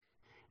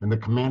And the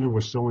commander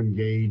was so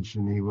engaged,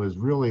 and he was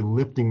really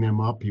lifting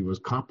them up. He was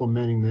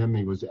complimenting them.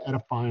 He was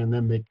edifying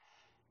them.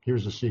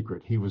 Here's the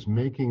secret. He was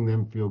making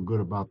them feel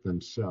good about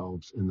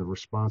themselves and the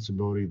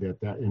responsibility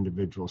that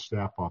individual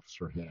staff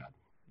officer had.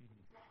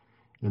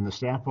 And the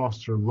staff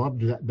officer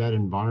loved that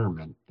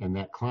environment and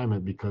that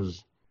climate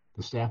because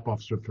the staff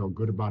officer felt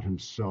good about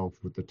himself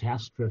with the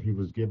tasks that he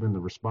was given, the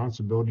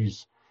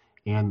responsibilities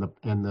and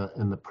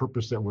the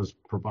purpose that was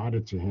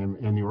provided to him,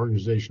 and the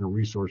organizational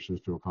resources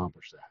to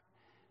accomplish that.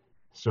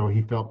 So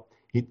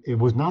it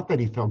was not that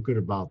he felt good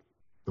about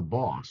the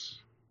boss.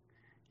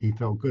 He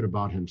felt good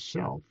about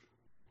himself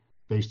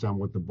based on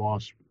what the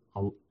boss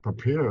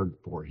prepared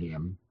for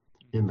him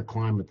in the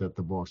climate that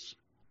the boss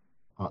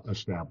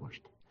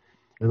established.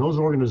 And those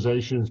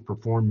organizations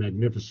performed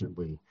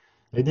magnificently.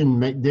 They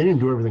didn't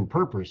do everything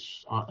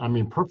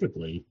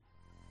perfectly,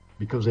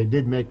 because they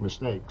did make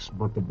mistakes,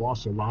 but the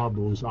boss allowed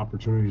those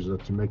opportunities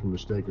to make a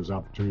mistake as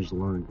opportunities to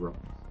learn and grow.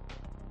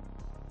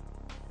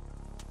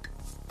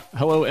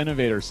 Hello,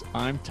 innovators.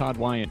 I'm Todd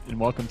Wyant, and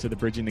welcome to the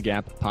Bridging the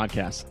Gap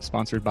podcast,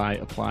 sponsored by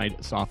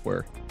Applied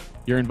Software.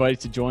 You're invited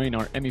to join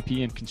our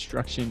MEP and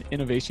construction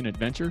innovation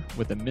adventure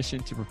with a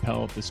mission to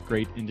propel this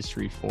great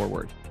industry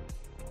forward.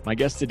 My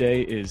guest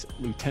today is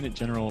Lieutenant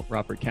General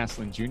Robert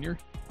Caslen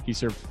Jr. He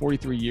served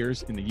 43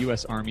 years in the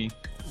U.S. Army,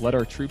 led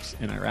our troops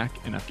in Iraq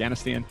and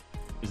Afghanistan,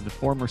 is the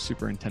former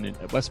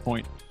superintendent at West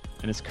Point,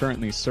 and is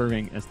currently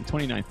serving as the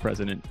 29th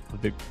president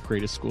of the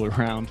greatest school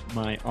around,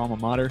 my alma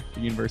mater, the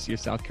University of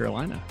South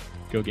Carolina.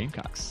 Go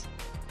Gamecocks.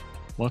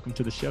 Welcome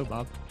to the show,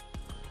 Bob.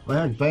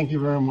 Well, thank you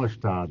very much,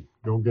 Todd.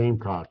 Go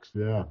Gamecocks.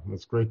 Yeah,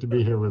 it's great to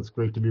be here. It's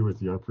great to be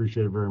with you. I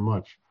appreciate it very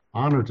much.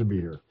 Honored to be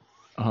here.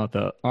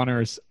 The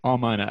honor is all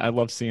mine. I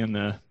love seeing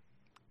the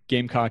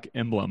Gamecock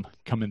emblem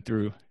coming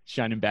through,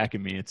 shining back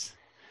at me. It's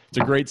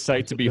a great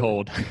sight to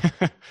behold.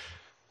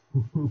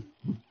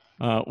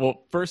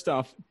 Well, first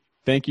off,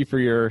 thank you for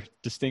your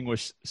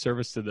distinguished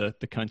service to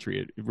the country.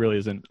 It really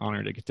is an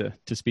honor to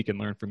get to speak and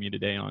learn from you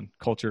today on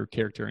culture,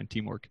 character, and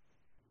teamwork.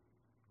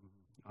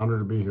 Honored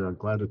to be here. I'm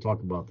glad to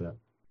talk about that.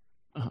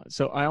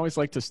 So I always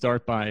like to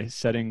start by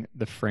setting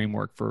the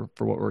framework for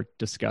what we're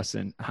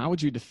discussing. How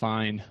would you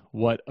define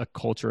what a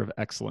culture of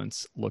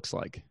excellence looks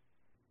like?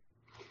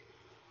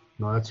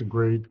 No, that's a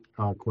great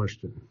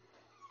question.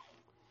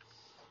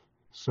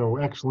 So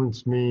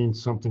excellence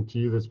means something to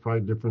you that's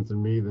probably different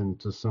than me than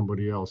to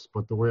somebody else.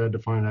 But the way I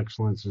define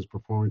excellence is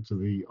performing to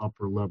the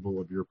upper level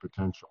of your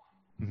potential.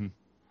 Mm-hmm.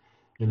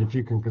 And if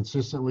you can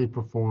consistently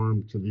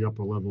perform to the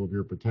upper level of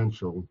your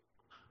potential,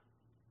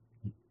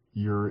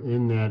 you're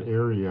in that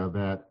area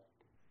that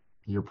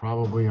you're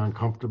probably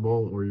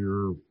uncomfortable or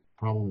you're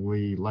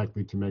probably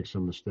likely to make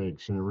some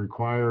mistakes. And it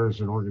requires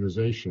an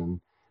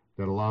organization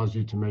that allows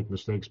you to make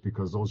mistakes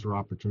because those are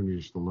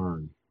opportunities to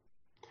learn.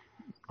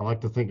 I like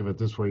to think of it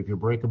this way. If you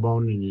break a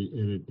bone and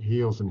it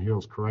heals and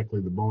heals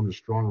correctly, the bone is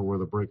stronger where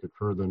the break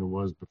occurred than it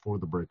was before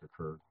the break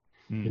occurred.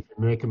 Mm. If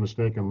you make a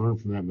mistake and learn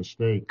from that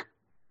mistake,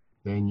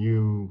 then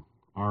you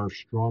are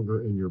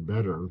stronger and you're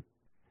better,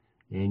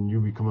 and you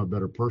become a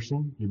better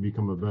person. You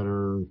become a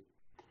better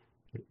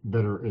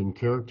in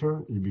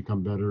character. You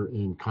become better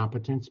in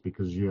competence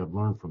because you have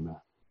learned from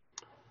that.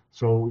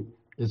 So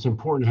it's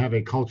important to have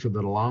a culture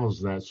that allows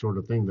that sort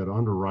of thing, that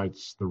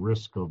underwrites the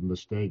risk of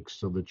mistakes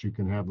so that you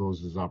can have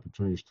those as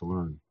opportunities to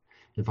learn.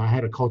 If I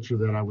had a culture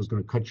that I was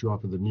going to cut you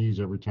off at the knees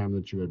every time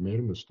that you had made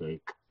a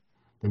mistake,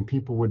 then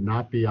people would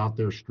not be out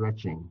there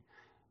stretching.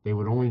 They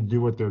would only do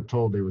what they're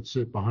told. They would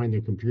sit behind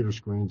their computer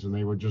screens and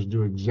they would just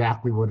do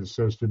exactly what it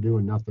says to do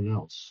and nothing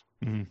else.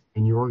 Mm-hmm.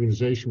 And your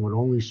organization would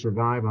only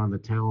survive on the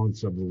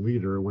talents of the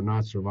leader. It would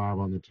not survive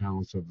on the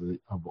talents of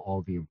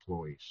all the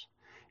employees.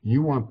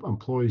 You want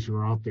employees who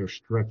are out there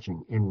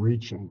stretching and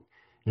reaching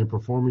and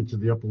performing to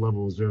the upper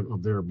levels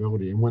of their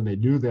ability. And when they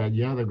do that,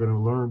 yeah, they're going to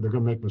learn. They're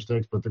going to make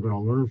mistakes, but they're going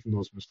to learn from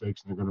those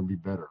mistakes and they're going to be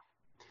better.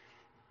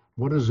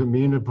 What does it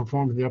mean to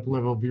perform to the upper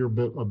level of your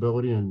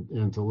ability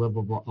and to live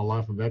a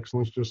life of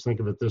excellence? Just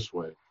think of it this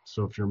way.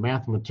 So if you're a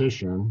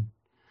mathematician,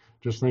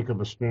 just think of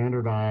a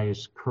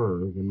standardized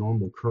curve, a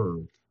normal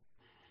curve,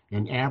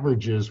 and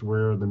average is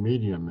where the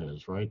medium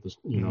is, right?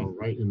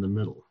 Right in the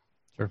middle.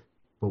 Sure.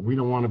 But we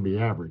don't want to be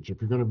average. If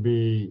you're going to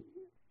be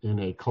in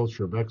a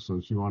culture of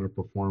excellence, you want to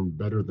perform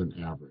better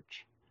than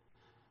average.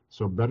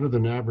 So better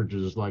than average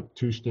is like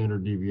 2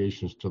 standard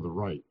deviations to the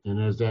right. And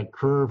as that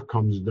curve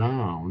comes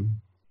down,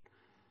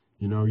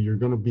 you're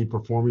going to be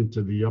performing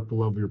to the upper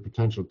level of your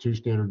potential, 2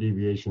 standard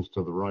deviations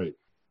to the right.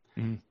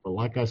 Mm. But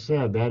like I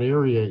said, that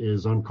area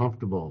is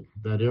uncomfortable.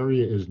 That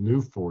area is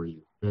new for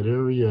you. That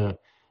area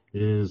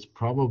is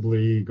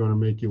probably going to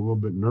make you a little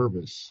bit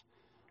nervous.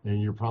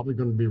 And you're probably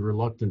going to be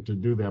reluctant to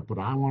do that. But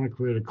I want to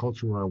create a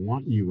culture where I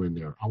want you in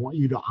there. I want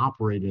you to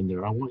operate in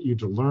there. I want you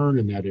to learn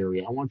in that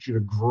area. I want you to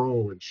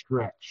grow and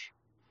stretch.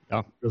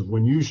 Yeah. Because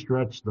when you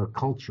stretch, the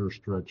culture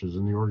stretches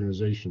and the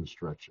organization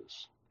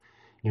stretches.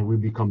 And we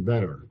become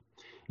better.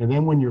 And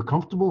then when you're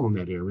comfortable in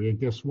that area,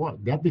 guess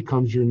what? That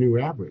becomes your new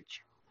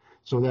average.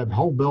 So that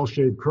whole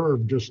bell-shaped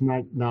curve just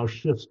now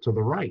shifts to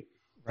the right.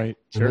 Right.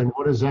 Sure. And then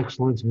what does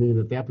excellence mean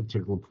at that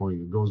particular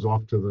point? It goes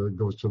to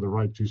the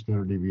right 2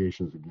 standard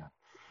deviations again.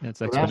 It's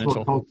So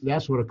exponential.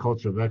 that's what a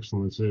culture of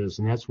excellence is.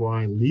 And that's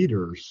why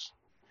leaders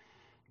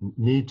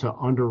need to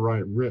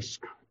underwrite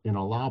risk and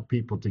allow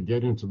people to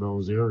get into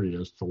those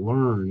areas to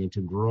learn and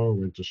to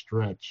grow and to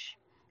stretch.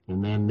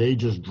 And then they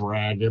just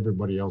drag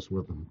everybody else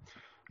with them.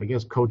 I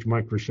guess Coach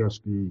Mike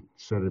Krzyzewski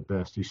said it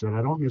best. He said,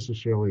 I don't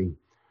necessarily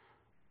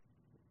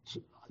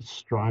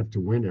strive to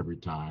win every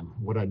time.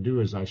 What I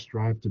do is I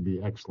strive to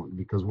be excellent,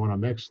 because when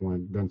I'm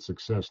excellent, then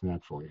success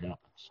naturally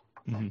happens.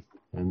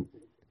 Mm-hmm.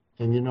 And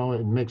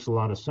it makes a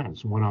lot of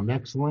sense. When I'm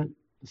excellent,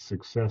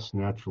 success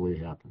naturally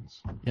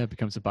happens. Yeah, it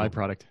becomes a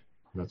byproduct.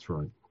 That's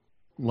right.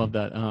 Love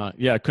that.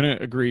 I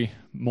couldn't agree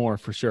more,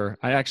 for sure.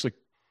 I actually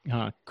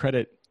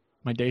credit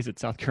my days at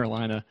South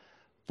Carolina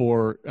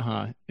for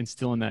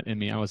instilling that in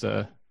me. I was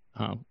a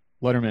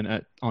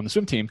letterman on the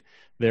swim team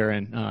there,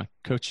 and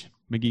Coach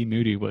McGee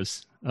Moody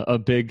was a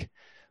big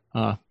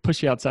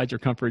push you outside your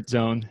comfort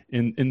zone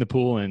in the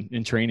pool and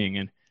in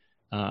training,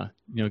 and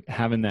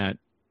having that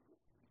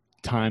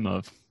time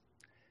of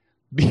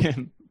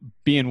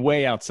being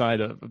way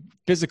outside of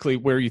physically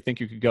where you think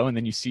you could go, and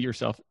then you see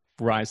yourself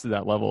rise to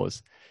that level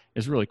is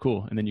really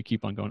cool. And then you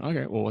keep on going,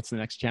 okay, well, what's the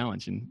next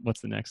challenge, and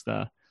what's the next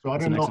so I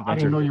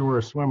didn't know you were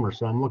a swimmer,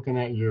 so I'm looking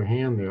at your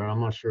hand there. I'm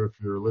not sure if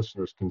your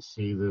listeners can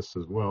see this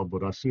as well,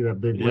 but I see that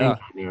big ring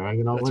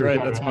there. That's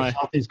right. That's my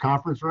Southeast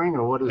Conference ring,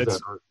 or what is that?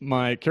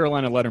 My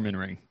Carolina Letterman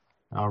ring.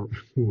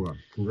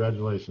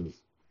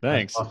 Congratulations.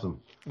 Thanks. That's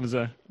awesome. It was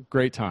a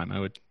great time. I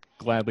would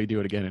gladly do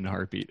it again in a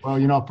heartbeat.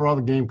 Well, for all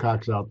the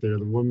Gamecocks out there,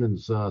 the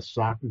women's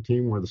soccer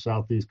team were the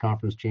Southeast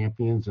Conference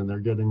champions, and they're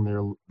getting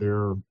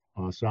their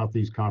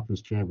Southeast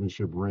Conference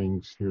championship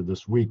rings here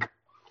this week.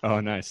 Oh,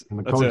 nice.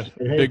 And That's a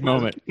big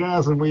moment.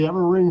 Yes, and we have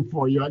a ring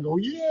for you. I go,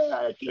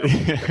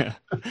 yeah.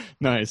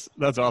 Nice.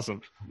 That's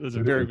awesome. That's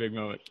a very big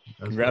moment.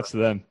 Congrats to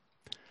them.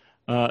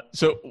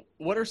 So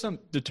what are some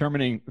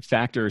determining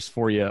factors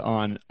for you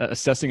on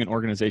assessing an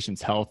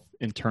organization's health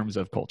in terms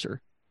of culture?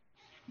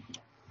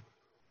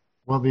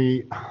 Well,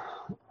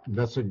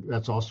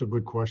 that's also a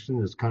good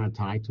question. It's kind of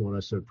tied to what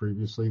I said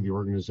previously. The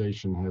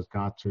organization has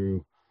got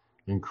to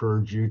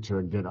encourage you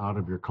to get out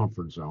of your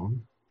comfort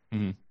zone.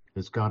 Mm-hmm.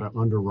 It's got to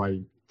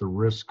underwrite the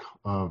risk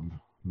of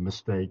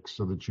mistakes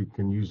so that you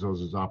can use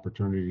those as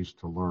opportunities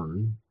to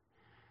learn.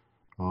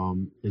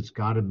 It's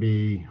got to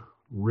be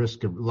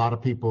risk. A lot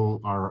of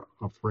people are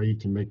afraid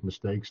to make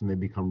mistakes, and they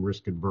become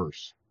risk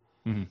adverse.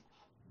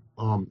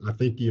 Mm-hmm. I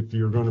think if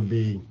you're going to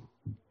be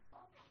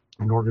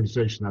an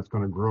organization that's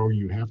going to grow,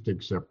 you have to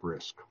accept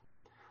risk.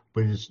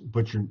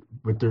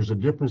 But there's a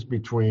difference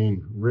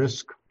between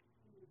risk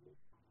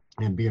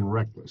and being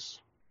reckless.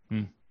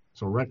 Mm.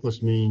 So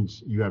reckless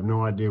means you have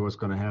no idea what's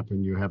going to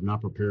happen. You have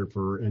not prepared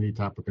for any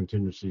type of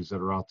contingencies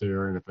that are out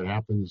there. And if it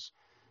happens,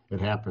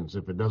 it happens.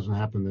 If it doesn't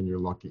happen, then you're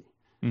lucky.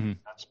 Mm-hmm.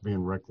 That's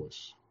being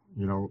reckless.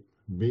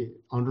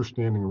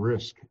 Understanding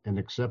risk and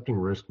accepting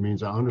risk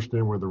means I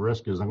understand where the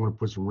risk is. I'm going to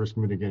put some risk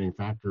mitigating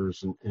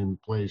factors in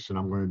place, and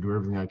I'm going to do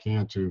everything I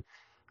can to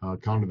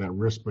counter that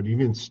risk. But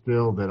even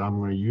still, that I'm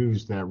going to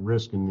use that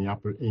risk and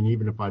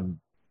even if I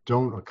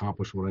don't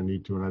accomplish what I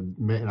need to,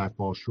 and I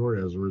fall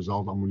short as a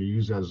result, I'm going to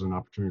use that as an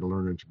opportunity to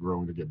learn and to grow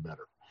and to get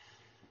better.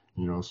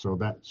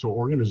 So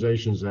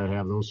organizations that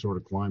have those sort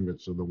of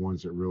climates are the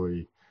ones that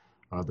really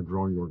the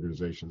growing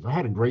organizations. I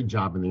had a great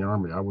job in the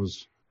Army. I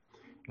was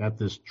at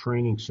this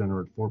training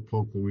center at Fort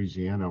Polk,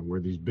 Louisiana, where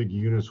these big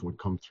units would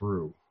come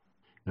through,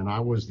 and I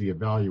was the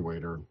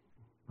evaluator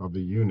of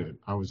the unit.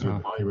 I was the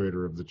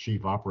evaluator of the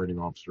chief operating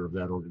officer of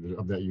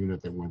that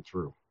unit that went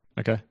through.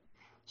 Okay.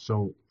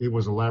 So it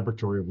was a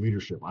laboratory of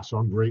leadership. I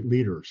saw great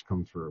leaders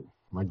come through,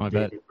 like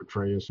David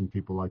Petraeus and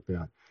people like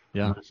that.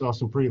 Yeah. And I saw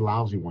some pretty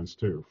lousy ones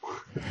too.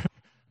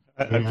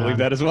 I believe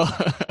that as well.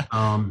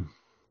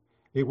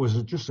 It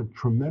was just a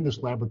tremendous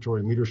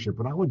laboratory of leadership.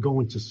 And I would go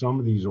into some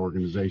of these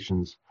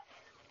organizations,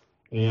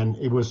 and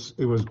it was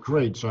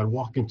great. So I'd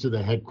walk into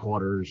the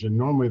headquarters, and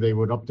normally they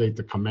would update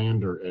the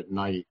commander at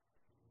night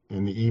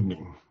in the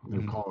evening.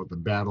 They call it the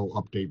battle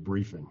update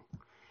briefing.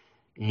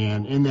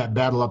 And in that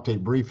battle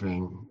update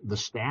briefing, the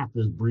staff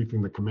is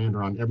briefing the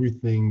commander on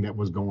everything that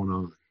was going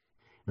on.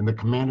 And the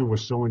commander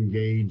was so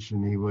engaged,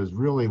 and he was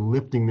really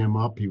lifting them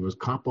up. He was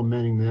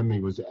complimenting them. He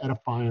was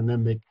edifying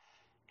them.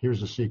 Here's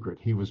the secret.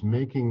 He was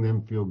making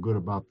them feel good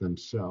about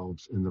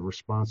themselves and the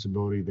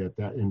responsibility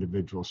that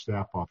individual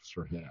staff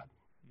officer had.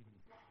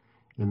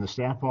 And the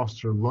staff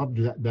officer loved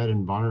that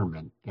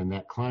environment and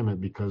that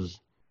climate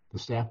because the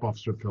staff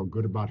officer felt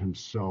good about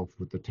himself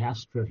with the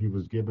tasks that he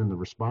was given, the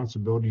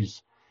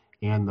responsibilities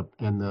and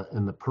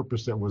the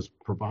purpose that was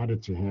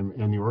provided to him,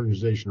 and the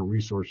organizational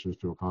resources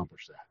to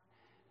accomplish that.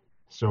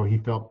 So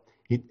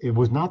it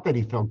was not that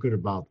he felt good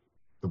about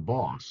the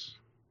boss.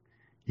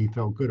 He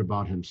felt good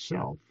about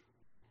himself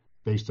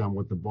based on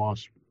what the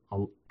boss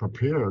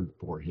prepared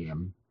for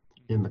him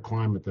in the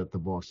climate that the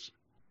boss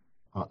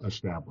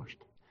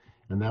established.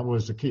 And that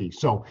was the key.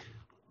 So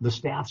the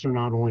staff leaders are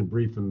not only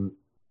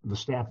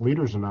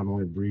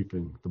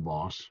briefing the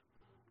boss,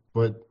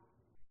 but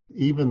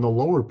even the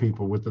lower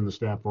people within the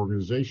staff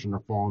organization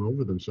are falling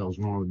over themselves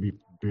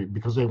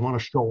because they want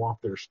to show off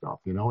their stuff,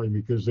 and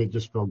because they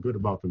just felt good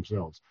about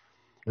themselves.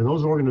 And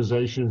those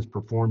organizations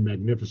performed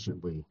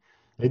magnificently.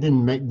 They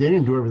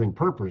didn't do everything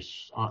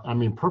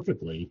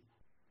perfectly,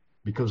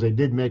 because they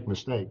did make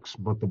mistakes,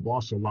 but the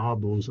boss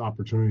allowed those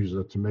opportunities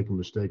to make a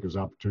mistake as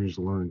opportunities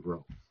to learn and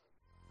grow.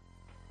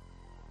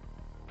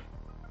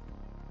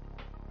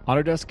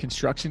 Autodesk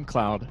Construction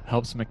Cloud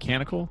helps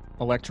mechanical,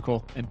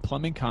 electrical, and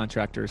plumbing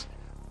contractors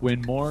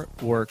win more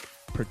work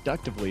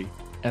productively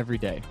every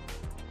day.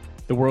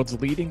 The world's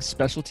leading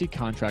specialty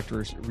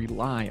contractors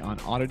rely on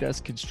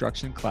Autodesk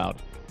Construction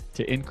Cloud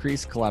to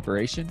increase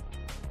collaboration,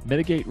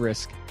 mitigate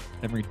risk,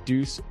 and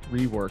reduce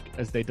rework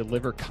as they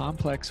deliver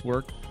complex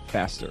work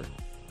faster.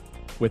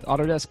 With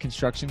Autodesk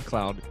Construction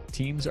Cloud,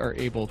 teams are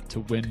able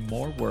to win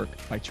more work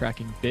by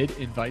tracking bid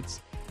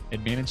invites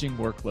and managing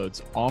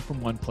workloads all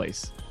from one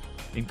place.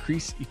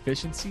 Increase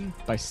efficiency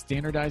by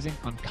standardizing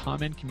on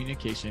common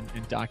communication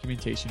and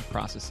documentation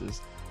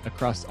processes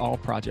across all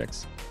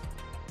projects.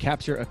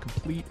 Capture a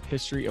complete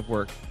history of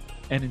work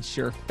and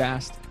ensure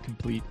fast,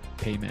 complete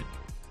payment.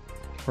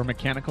 For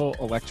mechanical,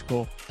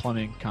 electrical,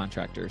 plumbing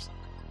contractors,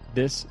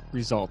 this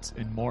results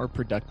in more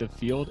productive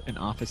field and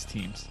office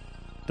teams,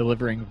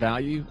 delivering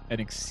value and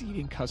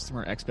exceeding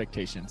customer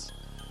expectations,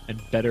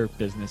 and better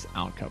business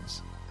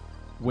outcomes.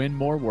 Win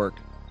more work,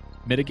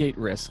 mitigate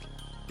risk,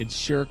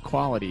 ensure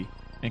quality,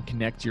 and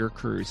connect your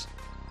crews,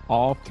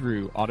 all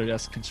through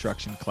Autodesk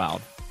Construction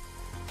Cloud.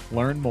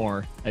 Learn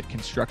more at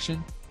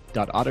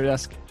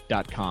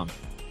construction.autodesk.com.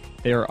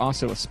 They are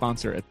also a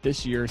sponsor at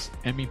this year's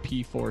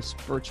MEP Force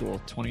Virtual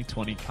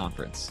 2020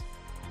 conference.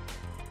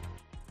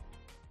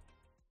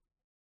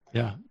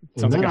 Yeah,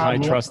 sounds like a high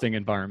trusting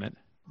environment.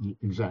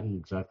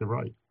 Exactly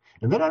right.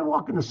 And then I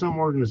walk into some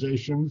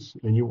organizations,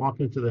 and you walk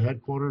into the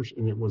headquarters,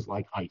 and it was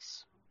like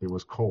ice. It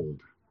was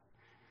cold.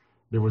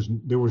 There was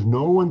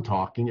no one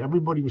talking.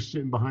 Everybody was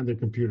sitting behind their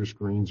computer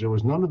screens. There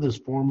was none of this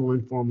formal,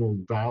 informal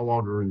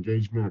dialogue or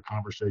engagement or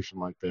conversation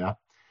like that.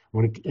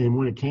 When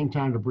it came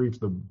time to brief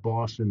the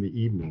boss in the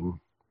evening,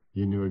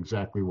 you knew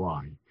exactly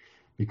why.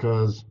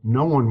 Because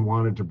no one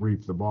wanted to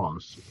brief the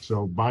boss.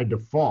 So by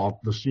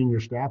default, the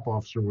senior staff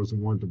officer was the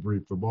one to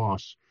brief the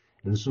boss.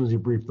 And as soon as he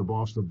briefed the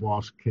boss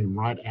came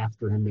right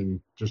after him and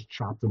just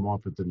chopped him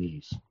off at the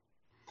knees.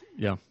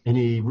 Yeah. And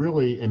he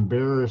really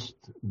embarrassed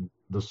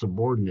the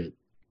subordinate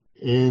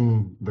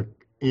in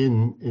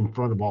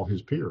front of all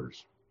his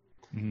peers.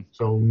 Mm-hmm.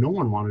 So no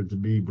one wanted to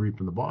be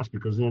briefing the boss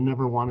because they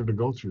never wanted to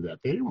go through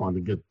that. They didn't want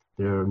to get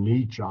their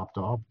knee chopped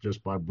off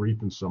just by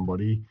briefing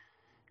somebody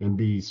and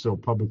be so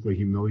publicly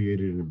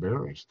humiliated and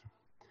embarrassed.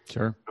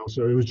 Sure.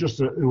 So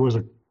it was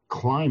a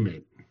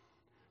climate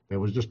that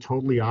was just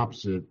totally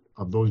opposite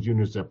of those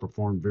units that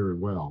performed very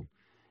well.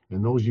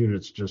 And those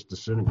units just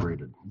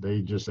disintegrated.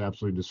 They just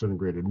absolutely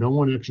disintegrated. No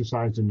one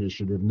exercised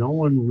initiative. No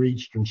one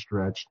reached and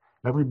stretched.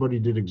 Everybody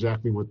did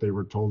exactly what they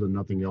were told and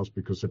nothing else,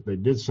 because if they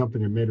did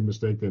something and made a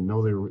mistake, they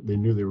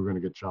knew they were going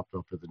to get chopped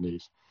off at the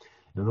knees.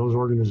 And those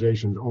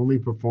organizations only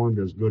performed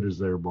as good as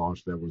their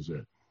boss. That was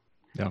it.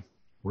 Yeah.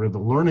 Where the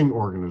learning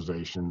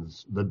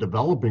organizations, the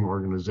developing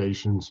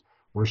organizations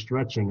were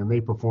stretching, and they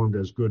performed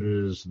as good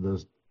as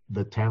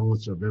the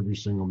talents of every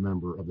single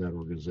member of that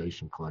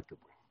organization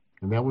collectively.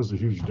 And that was a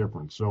huge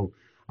difference. So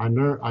I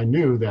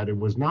knew that it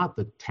was not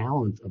the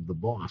talent of the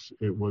boss.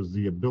 It was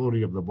the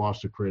ability of the boss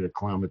to create a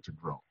climate to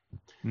grow.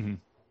 Mm-hmm.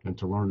 And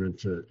to learn and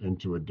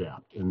to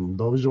adapt. And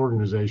those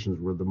organizations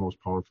were the most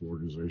powerful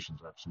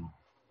organizations I've seen.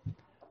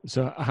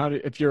 So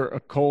if you're a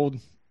cold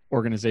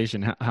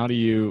organization, how do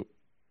you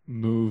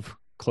move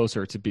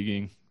closer to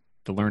being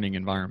the learning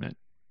environment?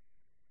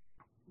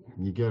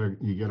 You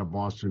get a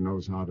boss who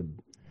knows how to.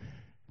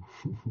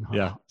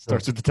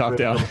 Starts with the top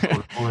down.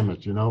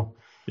 Climate,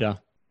 Yeah.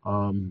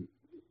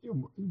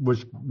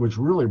 Which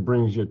really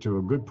brings you to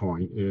a good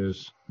point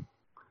is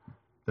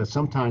that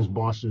sometimes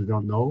bosses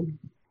don't know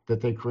that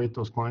they create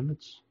those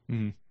climates.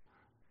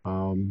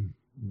 Mm-hmm.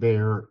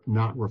 They're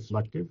not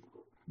reflective.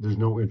 There's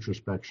no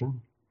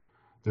introspection.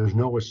 There's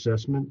no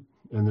assessment,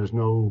 and there's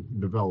no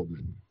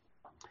development.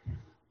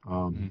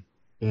 Mm-hmm.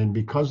 And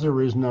because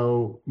there is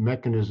no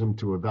mechanism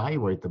to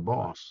evaluate the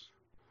boss,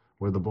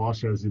 where the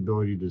boss has the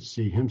ability to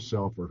see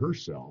himself or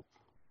herself,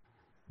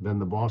 then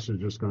the boss is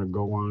just going to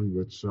go on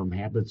with some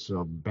habits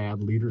of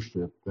bad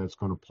leadership that's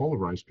going to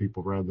polarize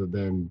people rather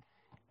than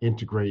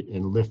integrate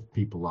and lift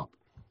people up.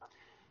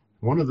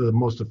 One of the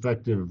most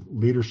effective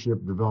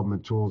leadership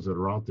development tools that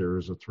are out there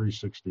is a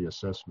 360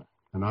 assessment.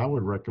 And I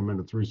would recommend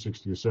a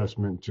 360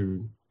 assessment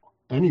to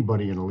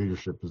anybody in a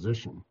leadership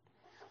position.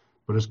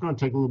 But it's going to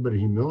take a little bit of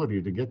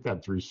humility to get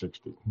that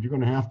 360. You're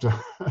going to have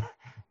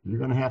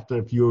to,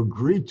 if you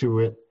agree to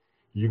it,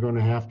 you're going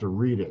to have to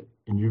read it,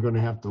 and you're going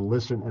to have to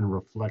listen and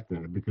reflect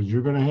on it, because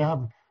you're going to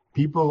have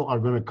people are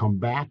going to come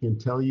back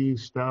and tell you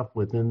stuff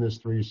within this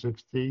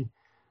 360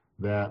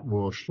 that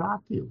will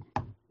shock you.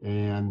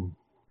 And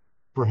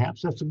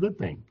perhaps that's a good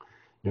thing.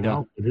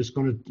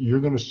 You're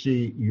going to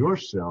see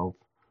yourself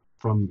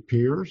from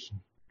peers.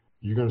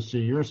 You're going to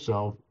see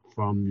yourself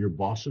from your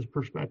boss's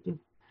perspective.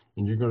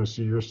 and you're going to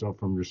see yourself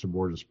from your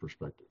subordinate's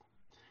perspective.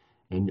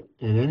 And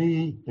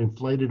any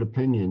inflated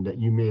opinion that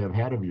you may have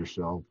had of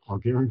yourself, I'll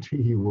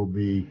guarantee you will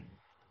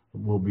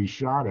be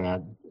shot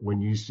at when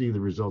you see the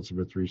results of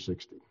a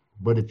 360.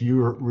 But if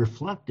you're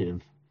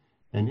reflective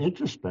and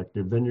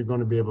introspective, then you're going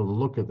to be able to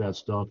look at that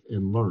stuff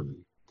and learn.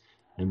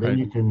 And then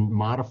you can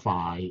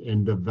modify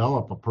and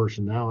develop a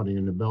personality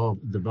and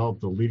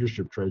develop the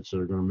leadership traits that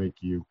are going to make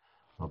you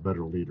a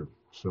better leader.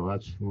 So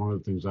that's one of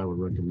the things I would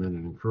recommend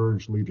and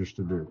encourage leaders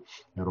to do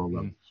at all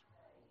levels.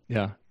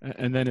 Yeah.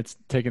 And then it's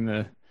taking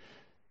the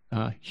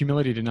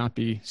humility to not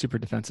be super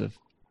defensive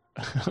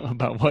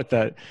about what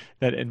that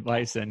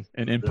advice and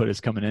input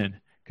is coming in.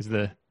 Because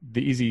the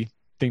easy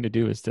thing to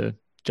do is to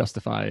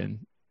justify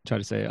and try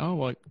to say, oh,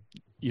 well,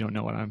 you don't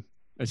know what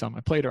it's on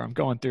my plate or I'm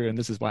going through, and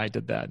this is why I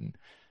did that. And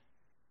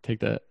take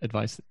the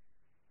advice,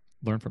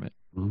 learn from it.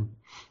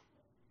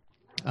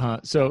 Mm-hmm.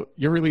 So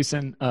you're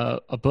releasing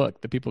a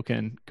book that people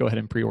can go ahead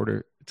and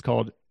pre-order. It's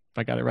called, if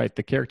I got it right,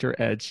 The Character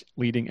Edge,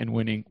 Leading and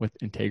Winning with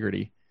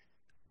Integrity.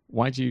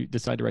 Why'd you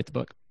decide to write the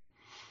book?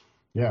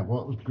 Yeah,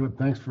 well, it was good.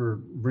 Thanks for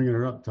bringing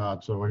it up,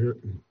 Todd. So here,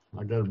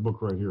 I got a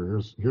book right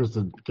here. Here's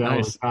the gallery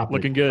nice. copy.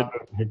 Looking good.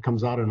 It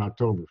comes out in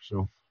October,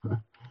 so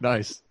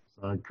nice.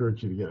 So I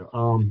encourage you to get it.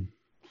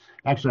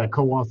 Actually, I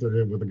co-authored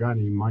it with a guy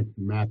named Mike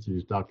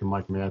Matthews, Dr.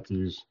 Mike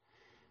Matthews.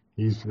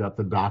 He's got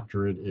the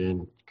doctorate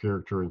in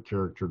character and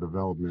character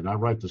development. I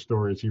write the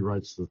stories, he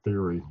writes the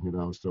theory,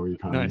 so he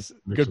kind of nice.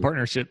 Good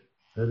partnership.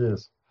 It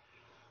is.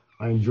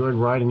 I enjoyed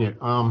writing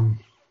it. Well,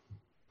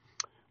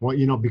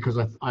 because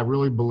I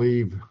really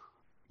believe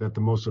that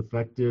the most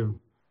effective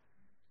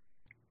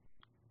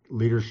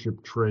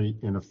leadership trait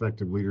in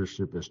effective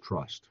leadership is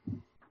trust.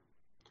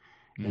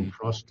 Mm-hmm. And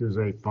trust is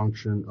a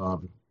function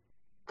of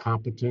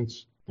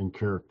competence and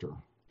character.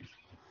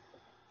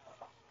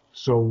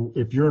 So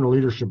if you're in a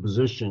leadership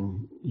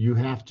position, you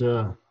have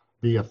to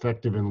be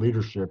effective in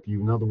leadership.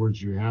 In other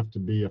words, you have to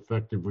be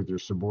effective with your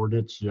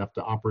subordinates. You have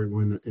to operate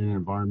in an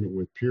environment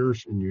with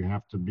peers, and you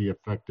have to be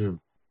effective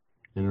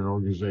in an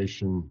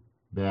organization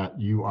that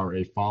you are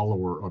a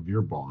follower of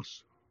your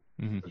boss,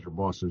 because your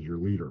boss is your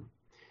leader.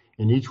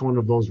 In each one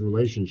of those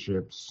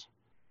relationships,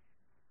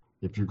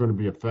 if you're going to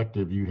be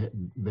effective,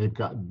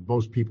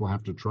 most people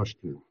have to trust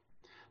you.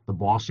 The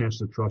boss has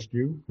to trust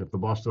you. If the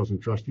boss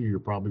doesn't trust you, you're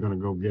probably going to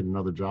go get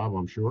another job,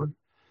 I'm sure.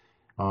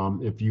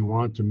 If you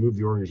want to move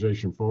the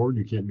organization forward,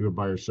 you can't do it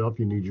by yourself.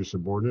 You need your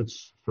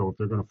subordinates. So if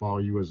they're going to follow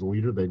you as a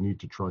leader, they need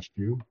to trust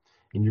you.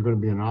 And you're going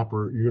to be you're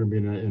going to be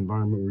in an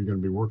environment where you're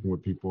going to be working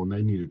with people, and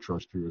they need to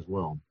trust you as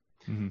well.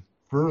 Mm-hmm.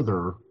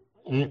 Further,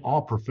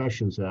 all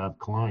professions have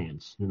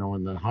clients. In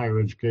the higher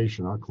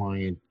education, our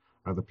client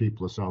are the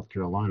people of South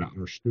Carolina,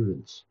 our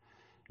students.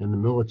 In the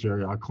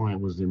military, our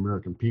client was the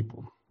American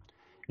people.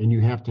 And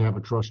you have to have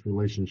a trust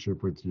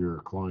relationship with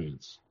your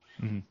clients.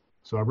 Mm-hmm.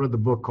 So I read the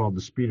book called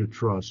The Speed of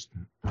Trust.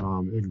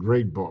 A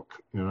great book,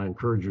 and I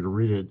encourage you to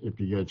read it if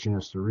you get a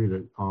chance to read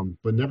it.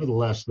 But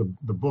nevertheless,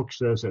 the book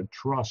says that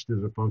trust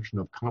is a function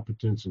of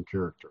competence and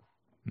character.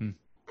 Mm.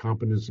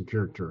 Competence and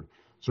character.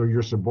 So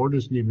your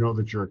subordinates need to know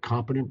that you're a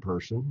competent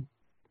person,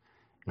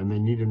 and they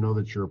need to know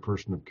that you're a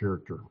person of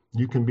character.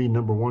 You can be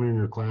number one in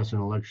your class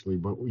intellectually,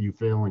 but you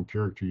fail in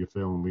character, you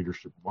fail in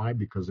leadership. Why?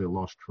 Because they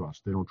lost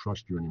trust. They don't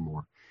trust you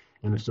anymore.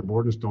 And if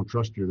subordinates don't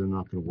trust you, they're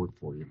not going to work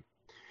for you.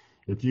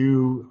 If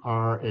you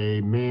are a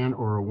man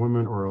or a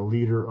woman or a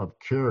leader of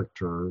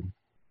character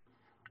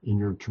and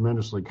you're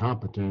tremendously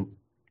competent,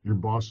 your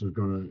boss is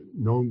going to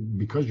know,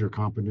 because you're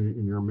competent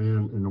and you're a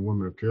man and a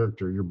woman of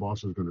character, your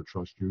boss is going to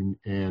trust you.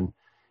 And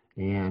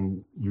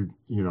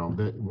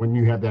that when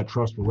you have that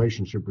trust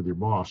relationship with your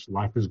boss,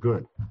 life is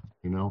good,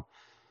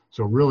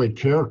 So really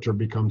character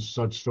becomes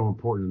so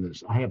important in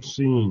this. I have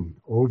seen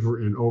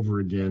over and over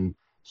again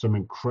some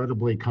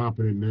incredibly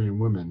competent men and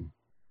women.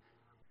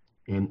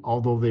 And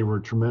although they were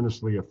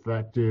tremendously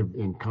effective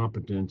in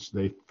competence,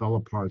 they fell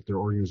apart. Their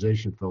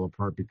organization fell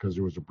apart because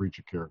there was a breach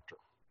of character.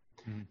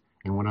 Mm-hmm.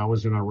 And when I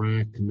was in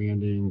Iraq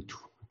commanding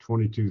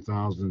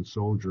 22,000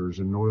 soldiers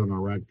in northern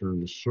Iraq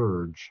during the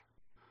surge,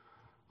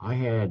 I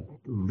had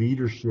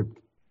leadership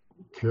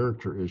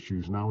character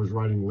issues, and I was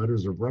writing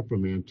letters of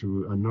reprimand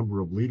to a number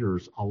of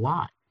leaders a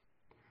lot.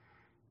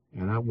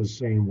 And I was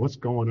saying, what's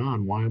going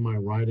on? Why am I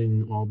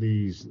writing all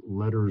these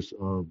letters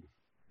of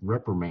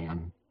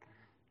reprimand?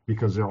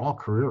 Because they're all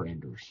career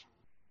enders.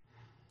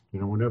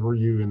 Whenever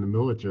you in the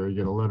military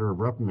get a letter of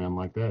reprimand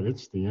like that,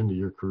 it's the end of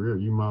your career.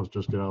 You might as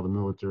well just get out of the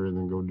military and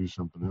then go do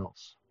something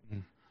else,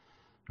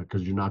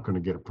 because you're not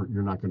going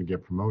to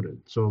get promoted.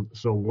 So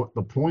what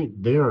the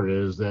point there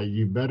is that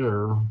you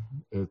better,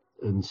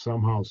 in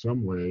somehow,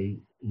 some way,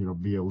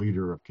 be a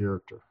leader of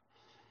character.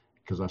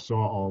 Because I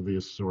saw all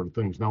these sort of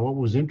things. Now, what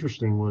was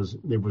interesting was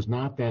it was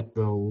not that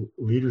the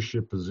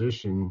leadership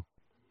position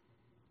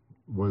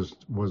was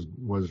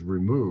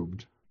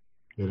removed.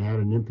 It had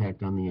an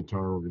impact on the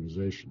entire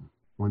organization.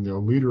 When the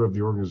leader of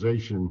the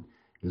organization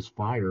is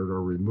fired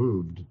or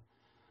removed,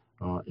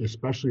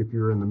 especially if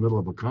you're in the middle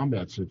of a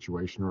combat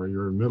situation or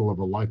you're in the middle of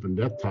a life and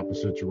death type of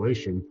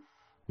situation,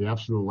 the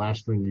absolute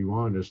last thing you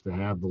want is to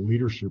have the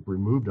leadership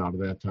removed out of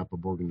that type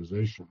of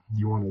organization.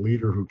 You want a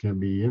leader who can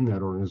be in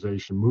that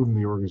organization, moving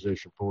the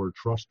organization forward,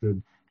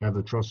 trusted, have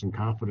the trust and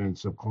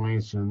confidence of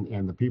clients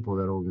and the people of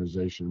that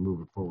organization,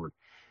 move it forward.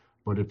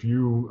 But if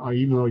you,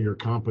 even though you're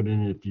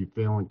competent, if you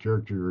fail in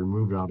character, you're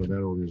removed out of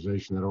that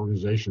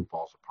organization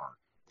falls apart.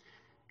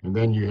 And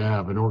then you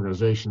have an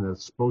organization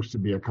that's supposed to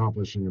be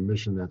accomplishing a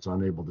mission that's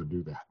unable to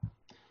do that.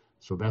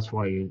 So that's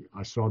why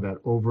I saw that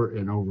over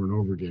and over and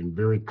over again.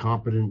 Very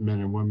competent men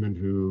and women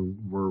who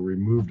were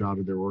removed out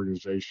of their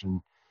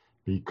organization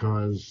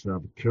because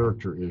of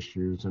character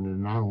issues. And it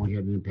not only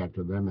had an impact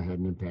on them, it had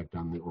an impact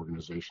on the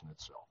organization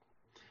itself.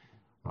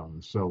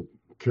 So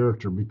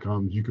character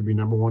becomes, you could be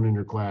number one in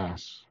your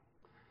class,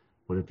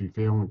 but if you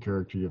fail in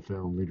character, you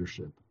fail in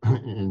leadership.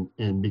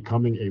 and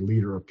becoming a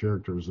leader of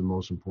character is the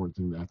most important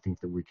thing that I think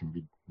that we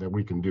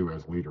can do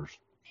as leaders.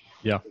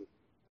 Yeah.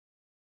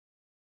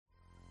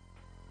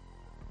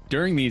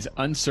 During these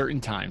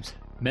uncertain times,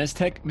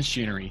 Mestec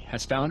Machinery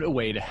has found a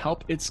way to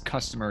help its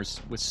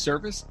customers with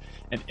service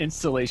and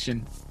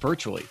installation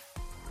virtually.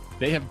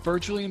 They have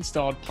virtually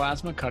installed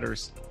plasma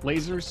cutters,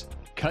 lasers,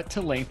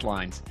 cut-to-length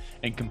lines,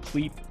 and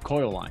complete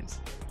coil lines.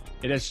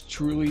 It has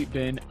truly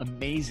been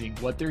amazing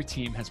what their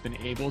team has been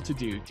able to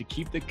do to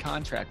keep the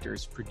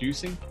contractors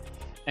producing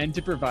and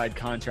to provide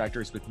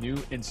contractors with new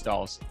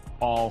installs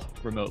all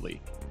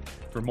remotely.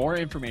 For more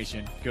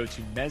information, go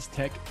to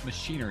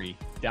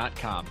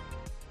mestecmachinery.com.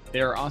 They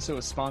are also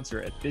a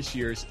sponsor at this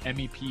year's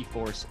MEP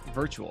Force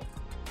Virtual.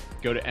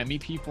 Go to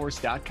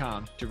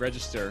mepforce.com to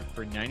register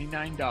for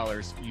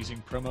 $99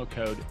 using promo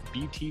code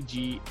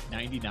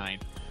BTG99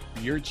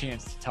 for your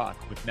chance to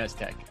talk with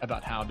Mestec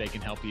about how they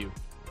can help you.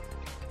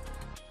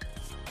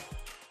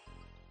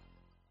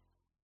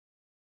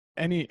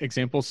 Any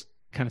examples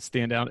kind of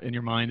stand out in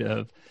your mind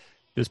of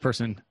this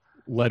person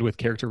led with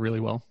character really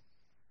well?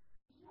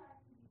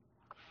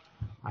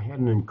 I had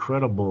an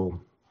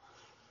incredible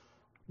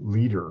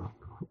leader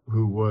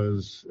who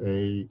was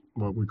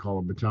what we call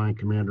a battalion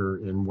commander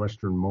in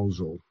Western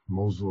Mosul.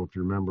 Mosul, if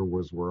you remember,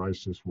 was where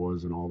ISIS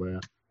was and all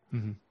that.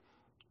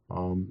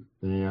 Mm-hmm.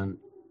 And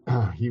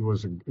he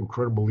was an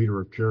incredible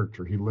leader of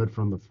character. He led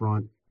from the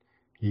front.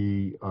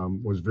 He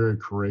was very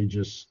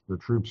courageous. The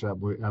troops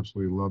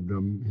absolutely loved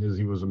him.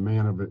 He was a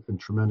man of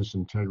tremendous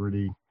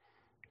integrity.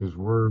 His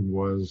word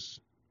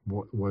was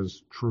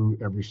true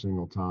every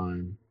single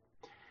time.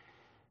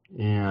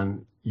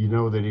 And you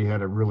know that he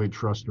had a really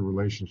trusted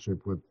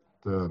relationship with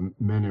the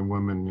men and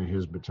women in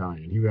his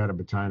battalion. He had a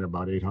battalion of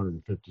about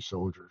 850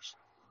 soldiers.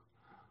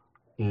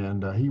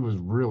 And he was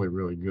really,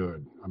 really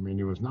good. I mean,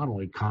 he was not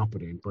only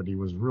competent, but he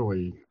was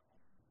really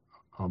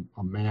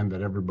a man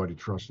that everybody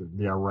trusted.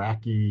 The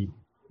Iraqi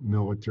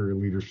military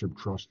leadership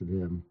trusted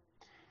him.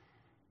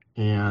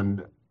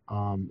 And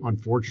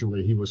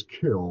unfortunately, he was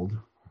killed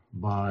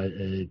by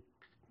an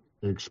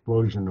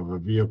explosion of a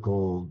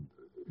vehicle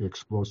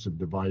explosive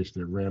device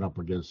that ran up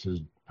against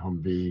his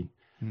Humvee.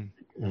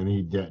 And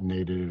he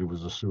detonated it. It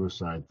was a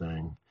suicide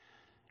thing.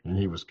 And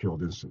he was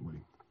killed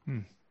instantly.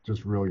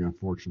 Just really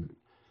unfortunate.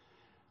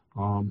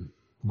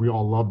 We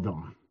all loved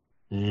him.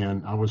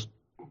 And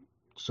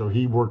so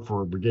he worked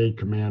for a brigade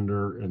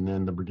commander, and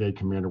then the brigade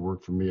commander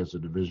worked for me as a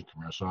division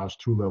commander. So I was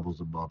 2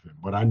 levels above him.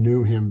 But I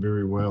knew him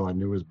very well. I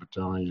knew his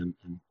battalion,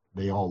 and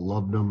they all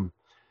loved him.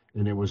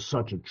 And it was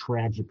such a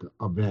tragic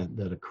event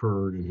that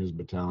occurred in his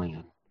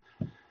battalion.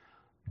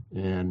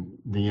 And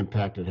the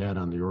impact it had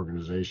on the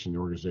organization, the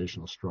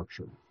organizational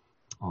structure.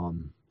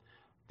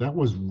 That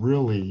was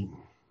really,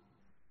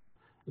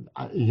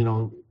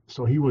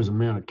 so he was a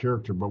man of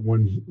character, but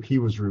when he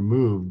was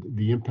removed,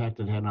 the impact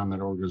it had on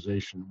that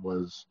organization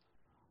was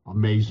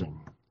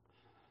amazing.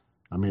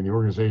 I mean, the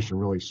organization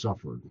really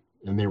suffered,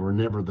 and they were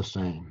never the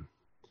same.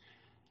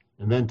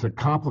 And then to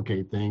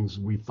complicate things,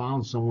 we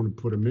found someone to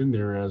put him in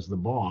there as the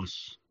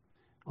boss,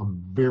 a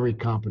very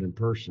competent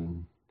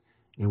person.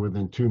 And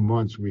within 2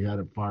 months, we had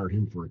to fire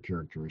him for a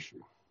character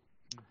issue.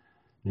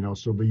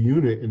 So the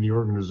unit in the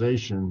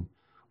organization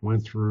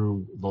went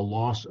through the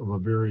loss of a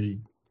very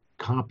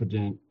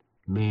competent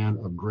man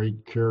of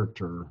great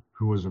character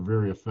who was a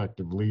very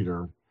effective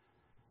leader.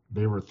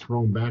 They were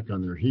thrown back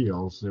on their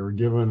heels. They were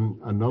given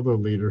another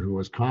leader who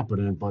was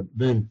competent, but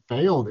then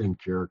failed in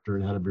character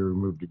and had to be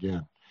removed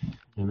again.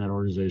 And that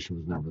organization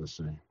was never the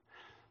same.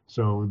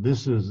 So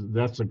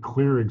that's a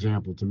clear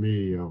example to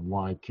me of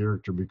why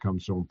character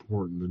becomes so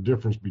important. The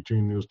difference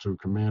between those 2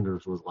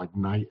 commanders was like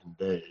night and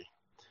day.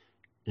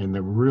 And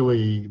the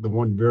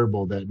one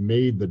variable that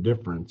made the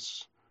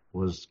difference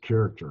was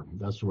character.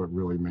 That's what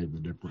really made the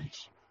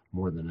difference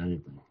more than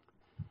anything.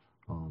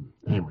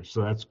 Anyway,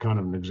 so that's kind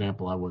of an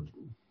example I would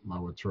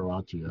throw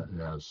out to you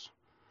as,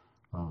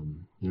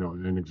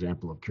 an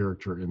example of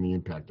character and the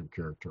impact of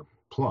character,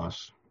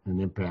 plus an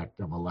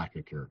impact of a lack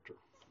of character.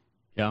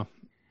 Yeah.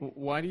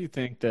 Why do you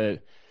think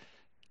that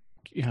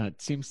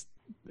it seems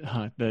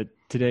that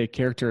today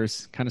character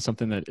is kind of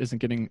something that isn't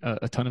getting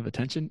a ton of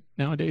attention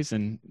nowadays?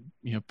 And,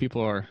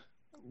 people are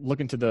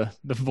looking to the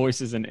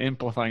voices and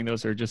amplifying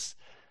those, are just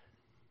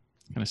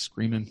kind of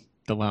screaming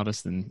the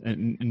loudest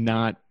and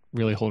not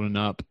really holding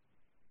up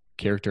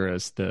character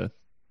as the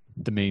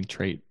main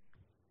trait?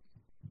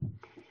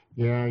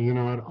 Yeah,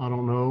 I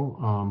don't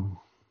know.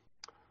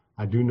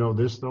 I do know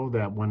this though,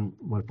 that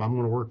if I'm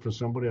going to work for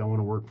somebody, I want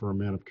to work for a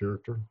man of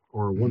character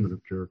or a woman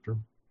of character.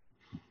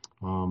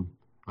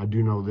 I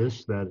do know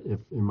this, that if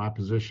in my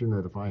position,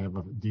 that if I have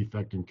a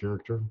defect in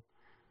character,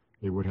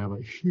 it would have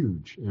a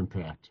huge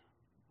impact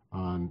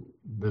on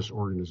this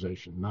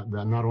organization.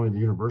 Not only the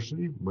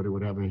university, but it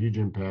would have a huge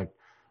impact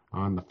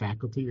on the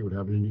faculty. It would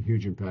have a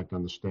huge impact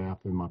on the staff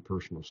and my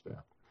personal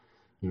staff.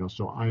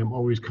 So I am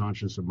always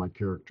conscious of my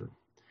character,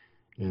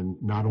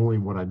 and not only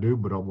what I do,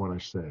 but of what I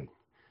say,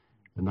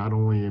 and not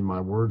only in my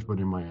words, but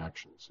in my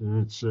actions. And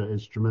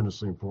it's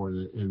tremendously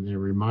important. And it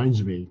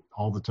reminds me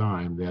all the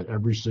time that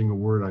every single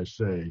word I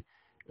say,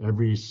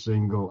 every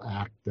single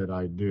act that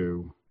I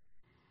do,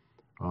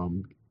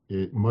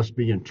 it must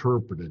be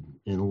interpreted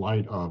in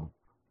light of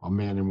a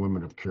man and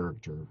woman of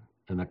character,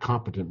 and a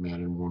competent man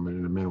and woman,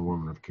 and a man and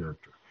woman of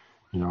character.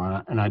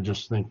 And I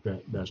just think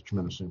that that's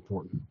tremendously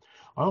important.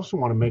 I also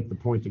want to make the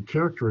point that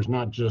character is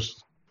not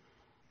just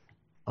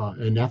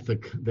an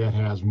ethic that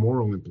has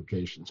moral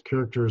implications.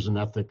 Character is an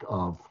ethic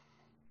of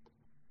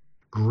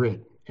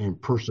grit and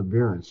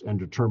perseverance and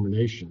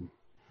determination.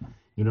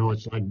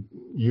 It's like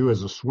you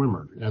as a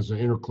swimmer, as an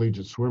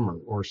intercollegiate swimmer,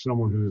 or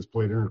someone who has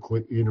played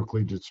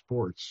intercollegiate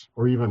sports,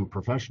 or even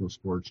professional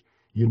sports,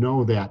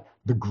 that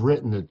the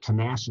grit and the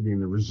tenacity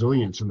and the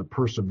resilience and the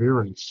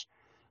perseverance,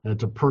 and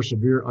to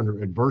persevere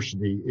under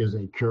adversity, is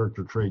a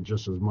character trait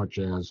just as much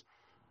as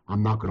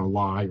I'm not going to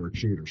lie or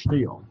cheat or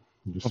steal.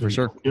 For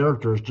sure.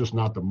 Character is just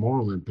not the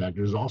moral impact.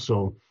 There's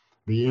also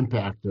the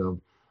impact of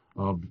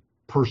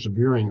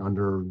persevering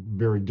under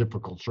very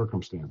difficult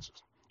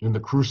circumstances, in the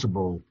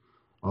crucible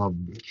of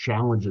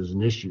challenges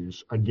and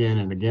issues again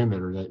and again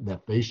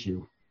that face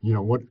you.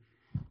 What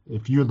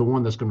if you're the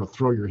one that's going to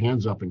throw your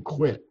hands up and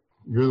quit?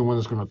 You're the one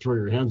that's going to throw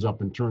your hands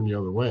up and turn the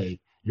other way.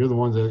 You're the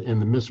one that in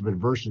the midst of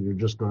adversity, you're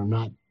just going to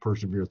not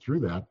persevere through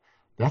that.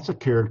 That's a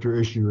character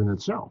issue in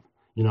itself.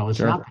 It's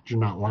Sure. not that you're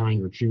not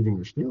lying or cheating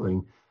or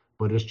stealing,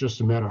 but it's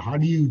just a matter of how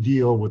do you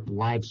deal with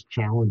life's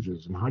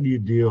challenges, and how do you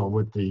deal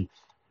with the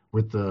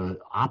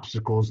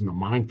obstacles and the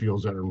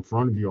minefields that are in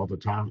front of you all the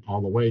time,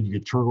 all the way. Do you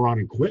turn around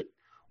and quit,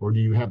 or do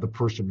you have the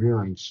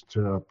perseverance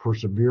to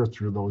persevere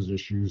through those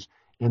issues,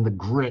 and the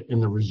grit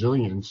and the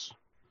resilience,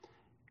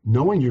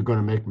 knowing you're going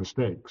to make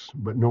mistakes,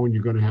 but knowing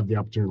you're going to have the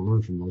opportunity to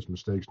learn from those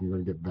mistakes and you're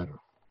going to get better?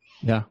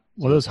 Yeah.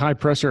 Well, those high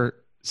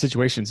pressure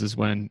situations is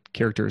when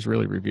character is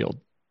really revealed.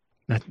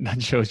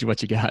 That shows you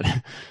what you got.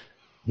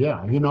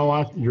 Yeah.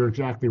 You're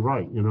exactly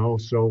right.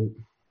 So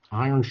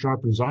iron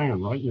sharpens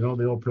iron, right? The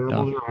old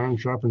parable there, iron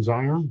sharpens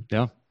iron.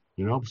 Yeah.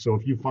 So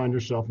if you find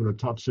yourself in a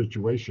tough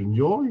situation,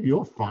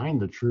 you'll find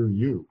the true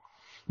you.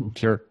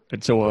 Sure.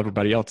 And so will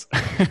everybody else.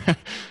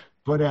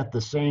 But at the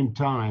same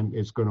time,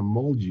 it's going to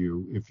mold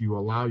you if you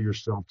allow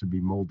yourself to be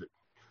molded.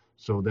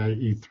 So that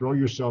you throw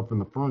yourself in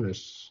the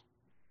furnace,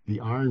 the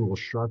iron will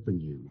sharpen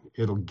you.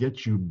 It'll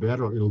get you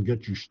better. It'll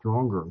get you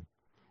stronger.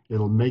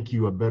 It'll make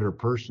you a better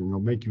person. It'll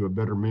make you a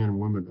better man and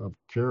woman of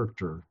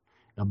character,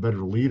 a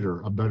better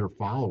leader, a better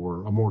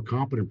follower, a more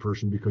competent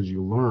person, because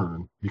you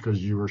learn,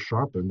 because you were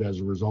sharpened as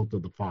a result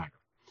of the fire,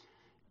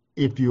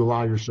 if you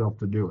allow yourself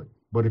to do it.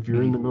 But if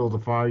you're in the middle of the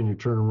fire and you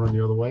turn and run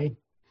the other way,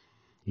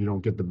 you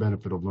don't get the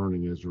benefit of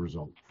learning as a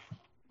result.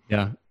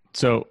 Yeah.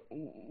 So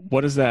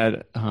what does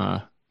that,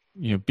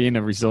 being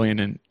a resilient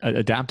and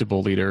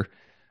adaptable leader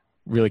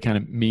really kind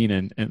of mean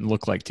and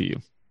look like to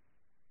you?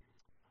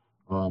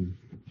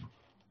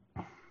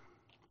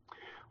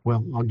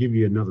 Well, I'll give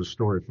you another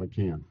story if I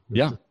can.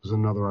 This is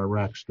another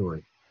Iraq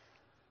story.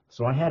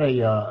 So I had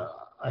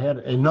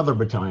another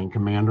battalion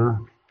commander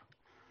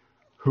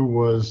who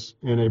was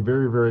in a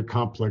very, very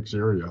complex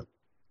area.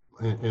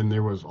 And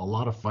there was a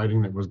lot of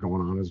fighting that was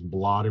going on. It was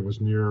Balad. It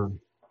was near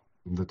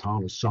the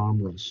town of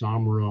Samra.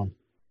 Samra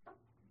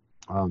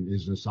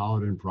is in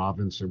Saladin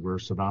province, where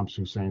Saddam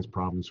Hussein's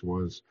province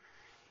was.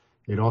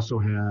 It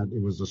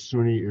was a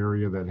Sunni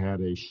area that had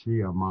a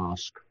Shia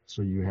mosque.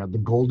 So you had the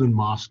Golden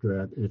Mosque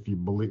that, if you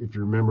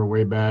remember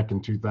way back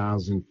in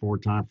 2004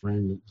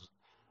 timeframe,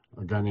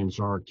 a guy named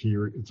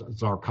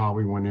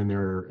Zarqawi went in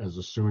there as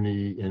a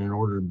Sunni, and in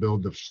order to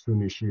build the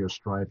Sunni Shia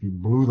strife, he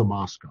blew the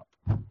mosque up.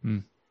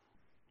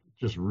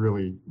 Just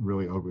really,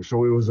 really ugly.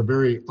 So it was a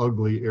very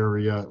ugly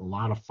area, a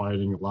lot of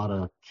fighting, a lot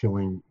of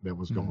killing that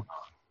was going on.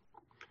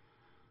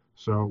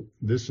 So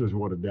this is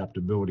what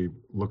adaptability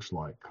looks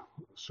like.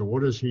 So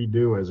what does he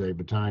do as a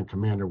battalion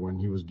commander when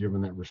he was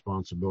given that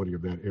responsibility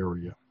of that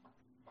area?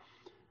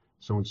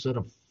 So instead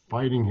of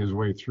fighting his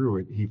way through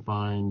it, he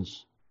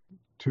finds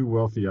two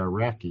wealthy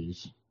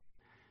Iraqis.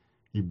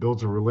 He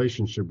builds a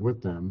relationship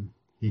with them.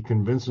 He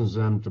convinces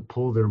them to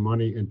pull their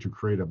money and to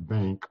create a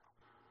bank.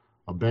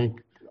 A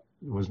bank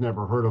was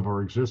never heard of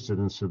or existed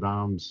in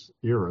Saddam's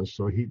era,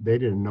 so they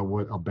didn't know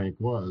what a bank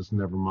was,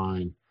 never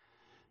mind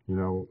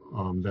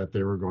that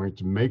they were going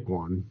to make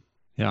one.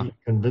 Yeah. He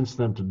convinced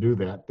them to do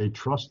that. They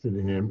trusted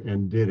him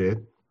and did it.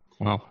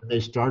 Wow.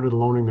 They started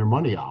loaning their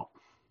money out.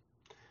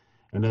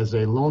 And as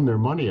they loaned their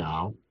money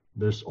out,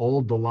 this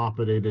old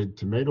dilapidated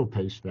tomato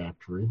paste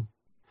factory,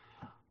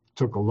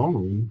 took a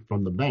loan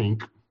from the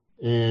bank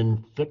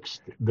and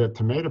fixed the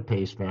tomato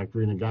paste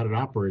factory and got it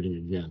operating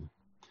again.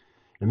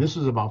 And this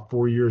is about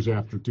 4 years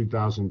after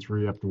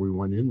 2003, after we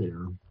went in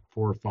there,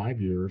 4 or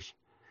 5 years.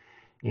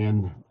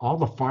 And all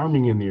the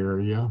farming in the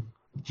area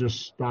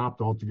just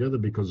stopped altogether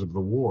because of the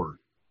war.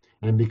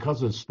 And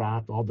because it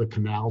stopped, all the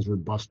canals were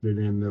busted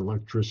and the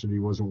electricity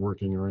wasn't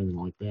working or anything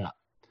like that.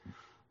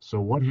 So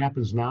what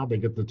happens now? They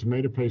get the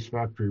tomato paste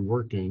factory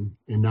working,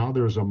 and now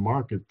there's a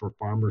market for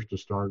farmers to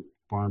start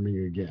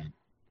farming again.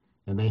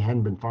 And they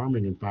hadn't been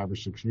farming in 5 or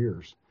 6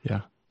 years.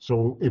 Yeah.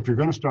 So if you're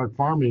going to start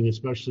farming,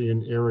 especially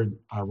in arid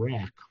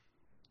Iraq,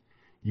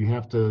 you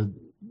have to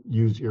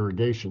use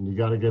irrigation. You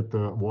got to get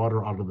the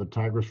water out of the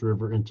Tigris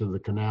River into the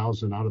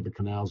canals and out of the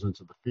canals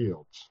into the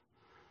fields.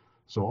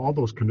 So all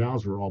those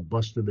canals were all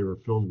busted. They were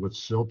filled with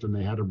silt and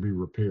they had to be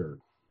repaired.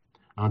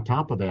 On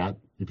top of that,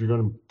 if you're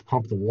going to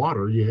pump the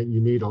water, you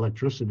need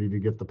electricity to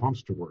get the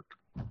pumps to work.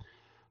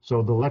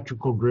 So the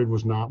electrical grid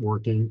was not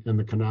working and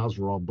the canals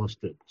were all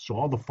busted. So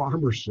all the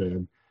farmers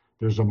said,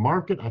 there's a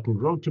market, I can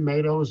grow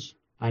tomatoes,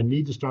 I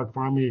need to start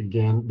farming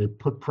again. They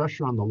put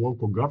pressure on the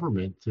local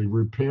government to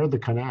repair the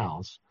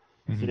canals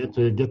and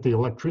to get the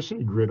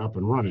electricity grid up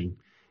and running.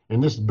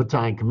 And this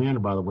battalion commander,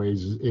 by the way,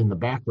 is in the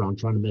background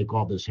trying to make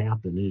all this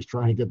happen. And he's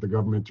trying to get the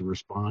government to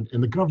respond,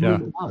 and the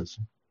government does.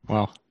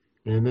 Wow.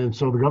 And then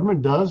so the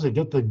government does, they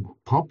get the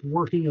pump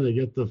working and they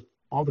get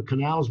all the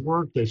canals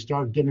work. They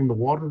start getting the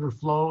water to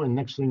flow, and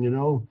next thing you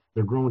know,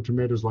 they're growing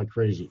tomatoes like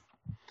crazy.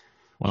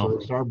 Wow. So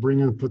they start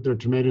put their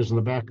tomatoes in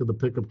the back of the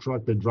pickup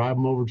truck. They drive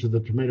them over to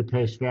the tomato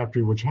paste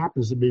factory, which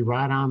happens to be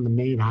right on the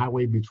main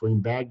highway between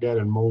Baghdad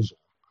and Mosul.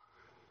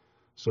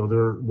 So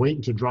they're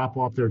waiting to drop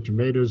off their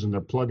tomatoes and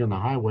they're plugging the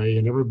highway,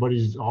 and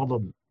all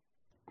the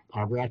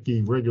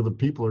Iraqi regular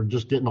people are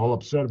just getting all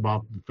upset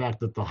about the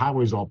fact that the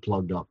highway's all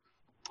plugged up.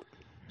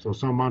 So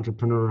some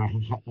entrepreneur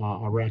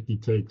Iraqi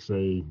takes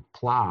a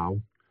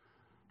plow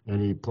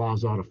and he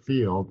plows out a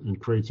field and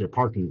creates a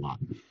parking lot.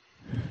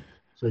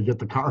 So you get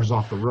the cars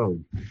off the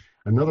road.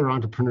 Another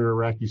entrepreneur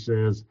Iraqi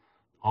says,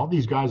 all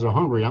these guys are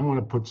hungry. I'm going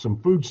to put some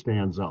food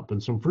stands up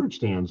and some fruit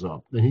stands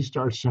up. And he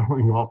starts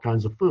selling all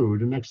kinds of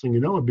food. And next thing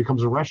you know, it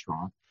becomes a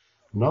restaurant.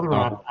 Another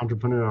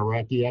entrepreneur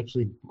Iraqi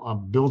actually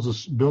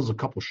builds a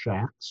couple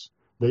shacks.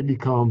 They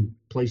become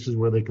places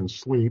where they can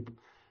sleep.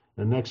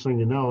 And next thing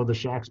you know, the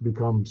shacks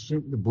become,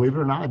 believe it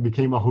or not, it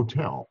became a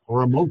hotel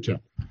or a motel.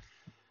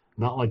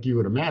 Not like you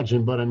would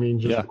imagine, but I mean,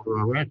 just where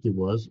Iraqi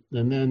was.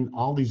 And then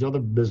all these other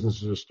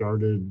businesses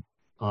started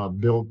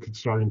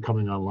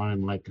coming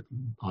online, like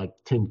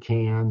tin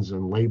cans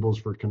and labels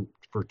for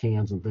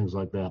cans and things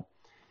like that.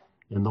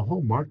 And the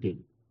whole market,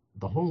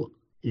 the whole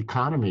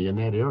economy in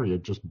that area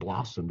just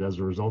blossomed as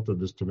a result of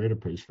this tomato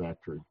paste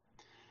factory.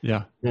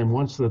 Yeah. And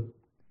once the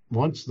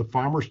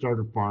farmers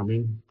started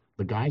farming,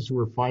 the guys who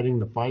were fighting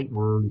the fight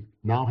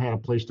now had a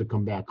place to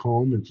come back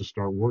home and to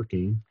start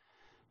working.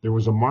 There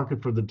was a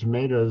market for the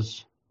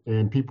tomatoes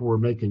and people were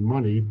making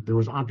money. There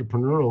was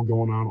entrepreneurial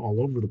going on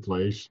all over the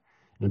place.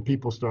 And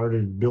people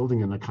started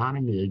building an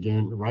economy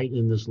again right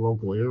in this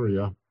local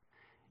area.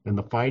 And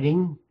the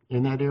fighting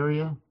in that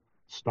area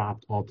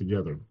stopped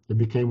altogether. It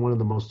became one of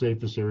the most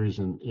safest areas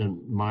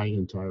in my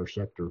entire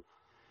sector.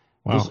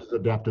 Wow. This is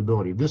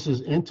adaptability. This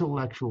is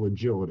intellectual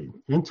agility.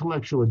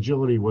 Intellectual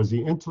agility was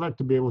the intellect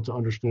to be able to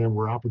understand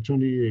where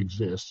opportunity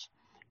exists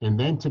and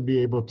then to be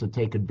able to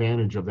take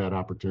advantage of that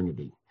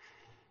opportunity.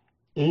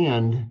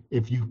 And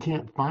if you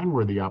can't find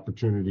where the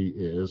opportunity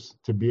is,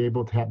 to be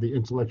able to have the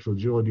intellectual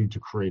agility to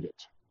create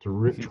it, to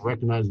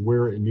recognize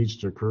where it needs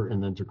to occur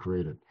and then to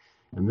create it.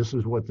 And this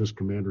is what this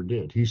commander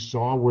did. He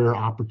saw where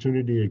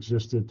opportunity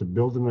existed to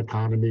build an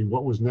economy,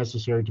 what was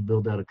necessary to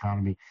build that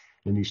economy.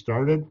 And he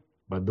started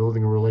by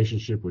building a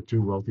relationship with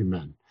two wealthy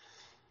men.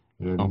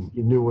 And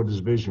he knew what his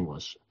vision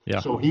was. Yeah.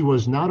 So he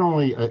was not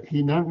only had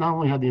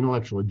the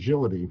intellectual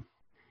agility,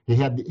 he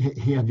had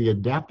the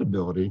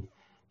adaptability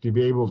to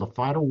be able to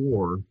fight a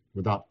war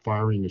without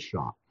firing a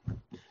shot.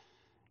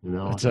 You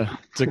know, it's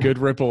a good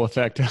ripple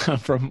effect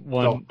from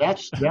one.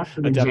 So that's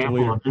an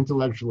example of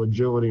intellectual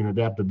agility and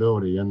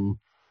adaptability, and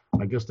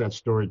I guess that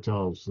story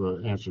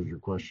answers your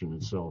question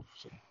itself.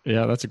 So.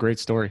 Yeah, that's a great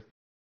story.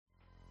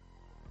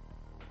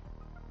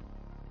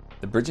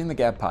 The Bridging the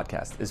Gap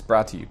podcast is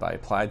brought to you by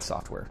Applied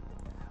Software.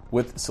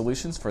 With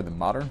solutions for the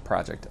modern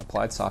project,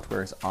 Applied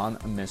Software is on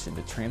a mission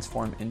to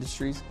transform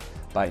industries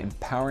by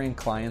empowering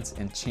clients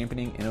and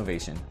championing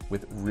innovation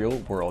with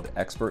real-world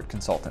expert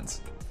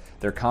consultants.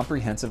 Their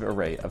comprehensive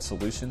array of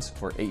solutions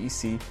for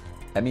AEC,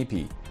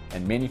 MEP,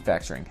 and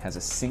manufacturing has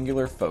a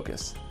singular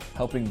focus,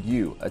 helping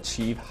you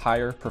achieve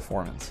higher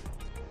performance.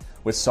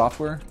 With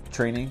software,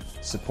 training,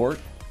 support,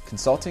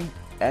 consulting,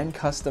 and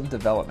custom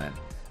development,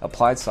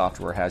 Applied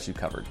Software has you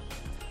covered.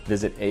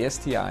 Visit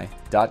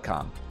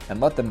ASTI.com and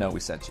let them know we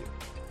sent you.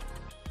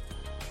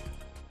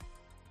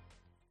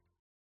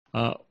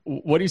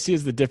 What do you see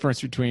as the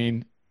difference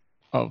between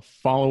a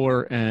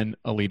follower and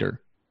a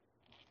leader?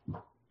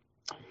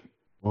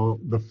 Well,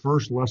 the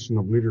first lesson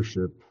of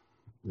leadership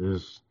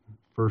is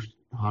first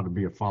how to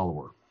be a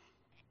follower.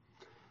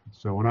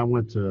 So when I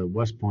went to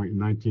West Point in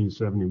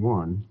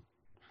 1971,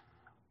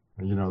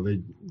 they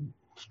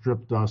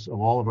stripped us of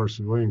all of our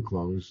civilian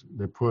clothes.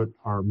 They put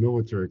our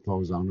military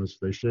clothes on us.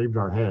 They shaved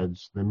our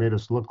heads. They made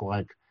us look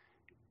like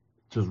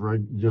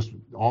just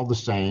all the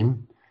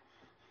same.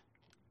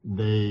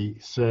 They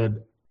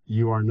said,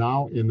 you are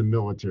now in the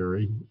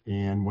military,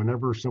 and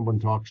whenever someone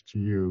talks to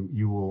you,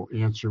 you will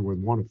answer with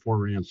one of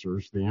four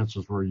answers. The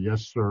answers were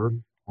yes, sir,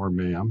 or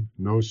ma'am,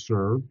 no,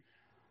 sir,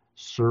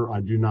 sir, I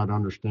do not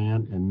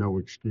understand, and no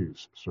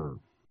excuse, sir.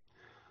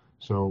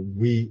 So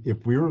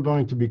if we were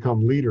going to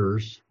become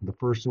leaders, the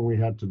first thing we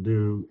had to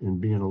do in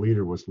being a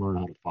leader was learn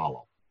how to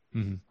follow.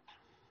 Mm-hmm.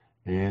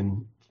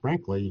 And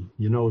frankly,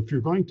 if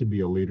you're going to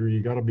be a leader,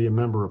 you got to be a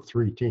member of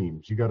three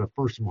teams. You got to,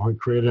 first of all,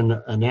 create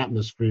an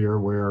atmosphere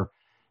where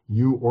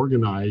you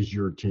organize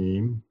your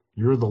team.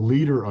 You're the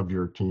leader of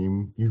your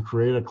team. You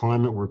create a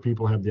climate where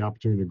people have the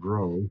opportunity to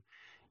grow,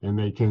 and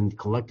they can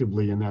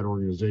collectively in that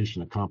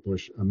organization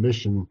accomplish a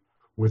mission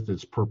with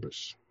its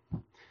purpose.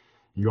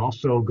 You're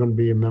also going to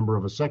be a member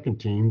of a second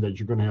team that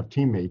you're going to have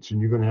teammates, and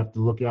you're going to have to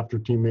look after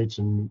teammates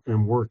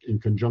and work in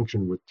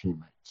conjunction with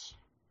teammates.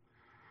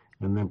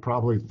 And then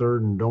probably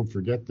third, and don't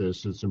forget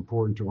this, it's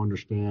important to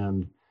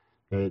understand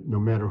that no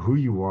matter who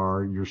you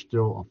are, you're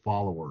still a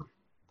follower.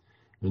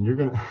 And you're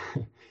going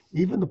to,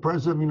 even the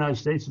president of the United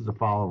States is a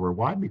follower.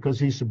 Why? Because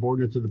he's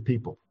subordinate to the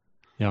people.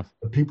 Yeah.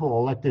 The people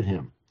elected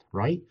him,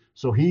 right?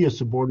 So he is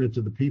subordinate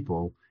to the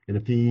people. And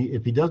if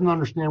he doesn't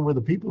understand where the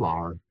people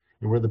are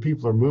and where the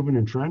people are moving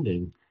and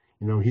trending,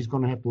 he's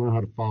going to have to learn how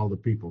to follow the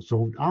people.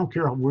 So I don't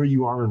care where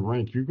you are in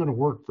rank, you're going to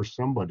work for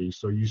somebody.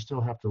 So you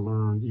still have to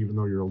learn, even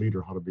though you're a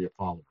leader, how to be a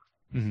follower.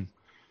 Mm-hmm.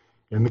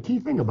 And the key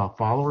thing about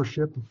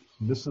followership,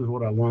 this is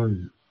what I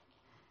learned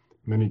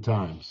many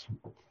times.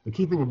 The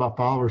key thing about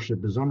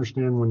followership is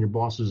understand when your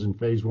boss is in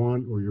phase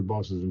one or your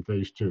boss is in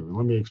phase two. And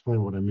let me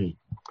explain what I mean.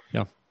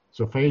 Yeah.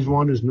 So phase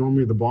one is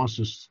normally the boss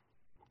is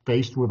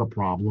faced with a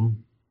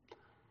problem.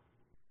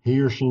 He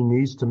or she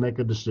needs to make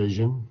a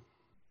decision.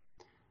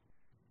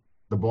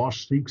 The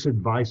boss seeks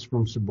advice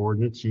from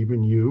subordinates,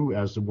 even you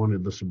as one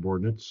of the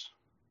subordinates.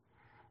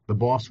 The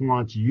boss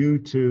wants you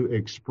to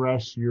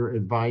express your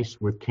advice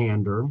with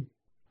candor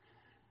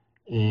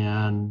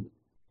and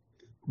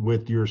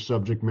with your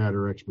subject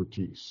matter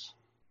expertise.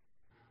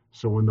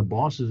 So when the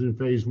boss is in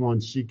phase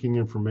one seeking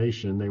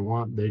information,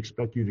 they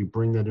expect you to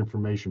bring that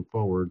information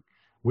forward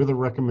with a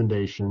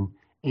recommendation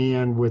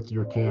and with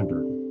your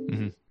candor.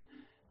 Mm-hmm.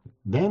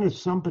 Then at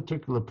some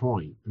particular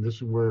point, and this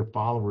is where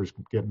followers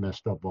get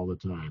messed up all the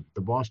time,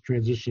 the boss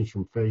transitions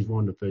from phase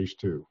one to phase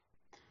two.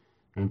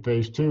 And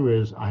phase two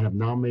is, I have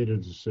now made a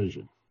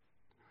decision.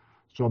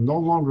 So I'm no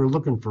longer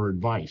looking for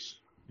advice.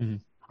 Mm-hmm.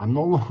 I'm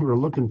no longer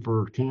looking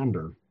for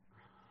candor.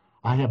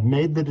 I have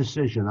made the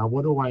decision. Now,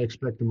 what do I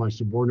expect of my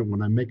subordinate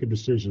when I make a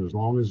decision, as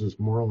long as it's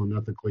moral and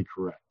ethically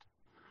correct?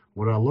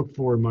 What I look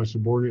for in my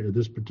subordinate at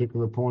this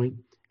particular point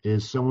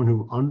is someone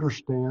who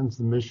understands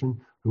the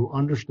mission, who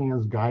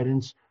understands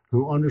guidance,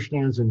 who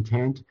understands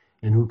intent,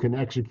 and who can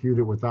execute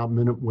it without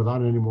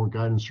any more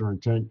guidance or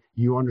intent.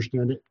 You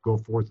understand it, go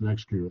forth and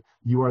execute it.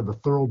 You are the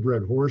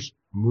thoroughbred horse,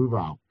 move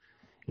out.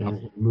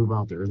 And move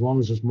out there. As long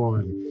as it's more,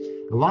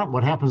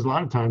 what happens a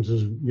lot of times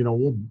is,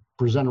 we'll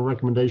present a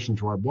recommendation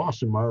to our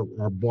boss, and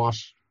our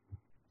boss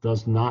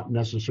does not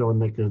necessarily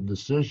make a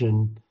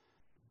decision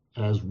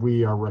as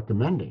we are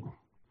recommending.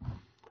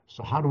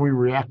 So how do we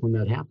react when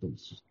that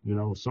happens?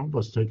 Some of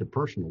us take it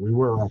personal. We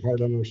wear our heart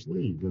on our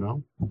sleeve,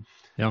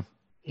 Yeah.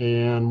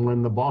 And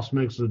when the boss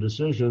makes a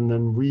decision,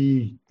 then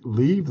we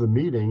leave the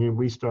meeting and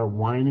we start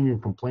whining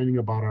and complaining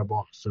about our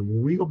boss. And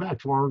when we go back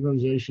to our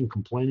organization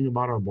complaining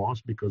about our boss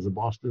because the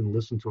boss didn't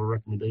listen to a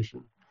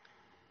recommendation,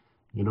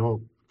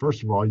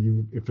 first of all,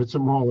 if it's a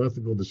moral,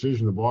 ethical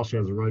decision, the boss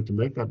has a right to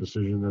make that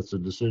decision. That's a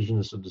decision.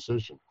 It's a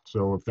decision.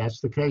 So if that's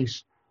the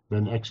case,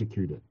 then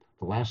execute it.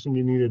 The last thing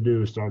you need to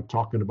do is start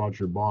talking about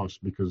your boss,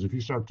 because if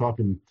you start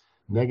talking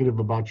negative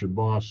about your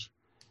boss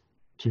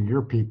to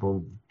your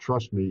people,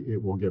 trust me, it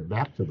will get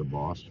back to the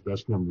boss.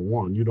 That's number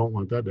one. You don't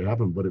want that to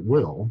happen, but it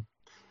will.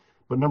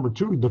 But number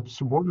two, the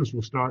subordinates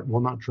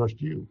will not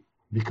trust you,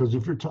 because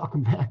if you're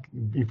talking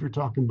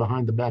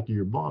behind the back of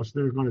your boss,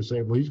 they're going to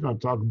say, well, he's going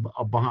to talk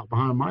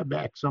behind my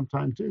back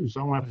sometime too,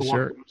 so I don't have to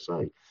watch what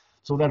I say.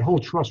 So that whole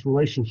trust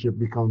relationship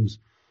becomes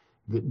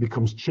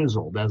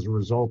chiseled as a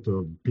result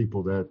of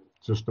people that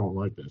just don't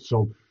like that.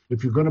 So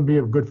if you're going to be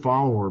a good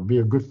follower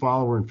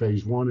in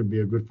phase one and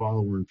be a good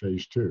follower in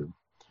phase two.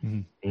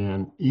 Mm-hmm.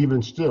 And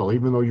even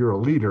though you're a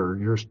leader,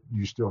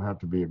 you still have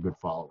to be a good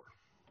follower.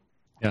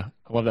 Yeah,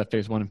 I love that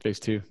phase one and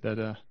phase two.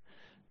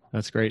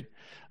 That's great.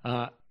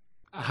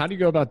 How do you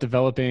go about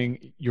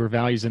developing your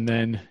values and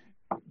then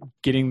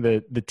getting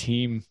the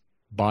team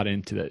bought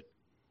into that?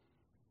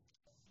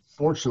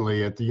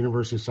 Fortunately, at the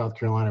University of South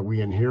Carolina,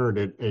 we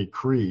inherited a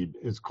creed.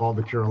 It's called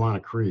the Carolina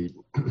Creed.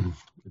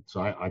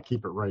 I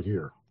keep it right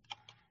here.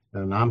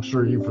 And I'm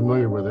sure you're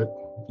familiar with it.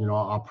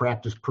 I'll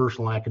practice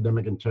personal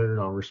academic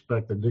integrity. I'll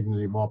respect the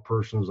dignity of all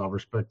persons. I'll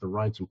respect the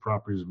rights and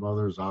properties of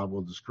others. I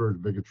will discourage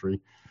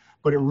bigotry.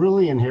 but it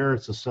really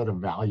inherits a set of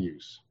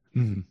values.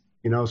 Mm-hmm.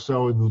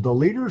 So the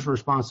leader's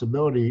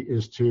responsibility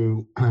is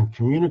to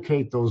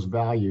communicate those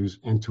values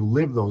and to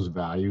live those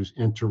values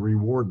and to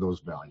reward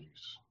those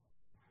values.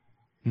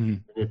 Mm-hmm.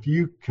 If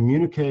you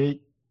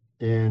communicate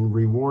and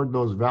reward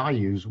those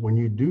values, when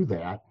you do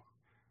that,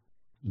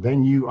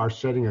 then you are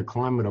setting a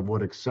climate of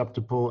what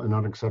acceptable and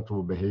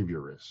unacceptable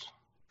behavior is.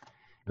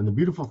 And the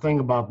beautiful thing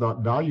about that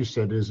value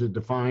set is it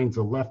defines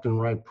the left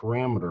and right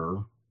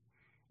parameter,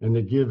 and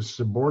it gives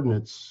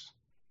subordinates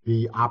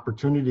the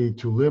opportunity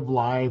to live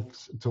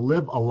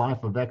a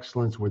life of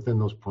excellence within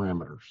those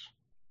parameters.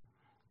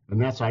 And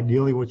that's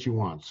ideally what you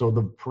want. So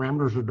the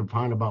parameters are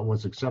defined about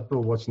what's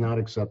acceptable, what's not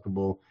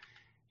acceptable,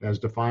 as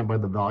defined by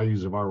the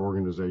values of our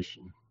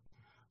organization.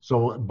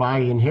 So by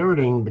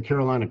inheriting the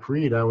Carolina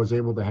Creed, I was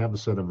able to have a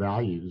set of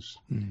values.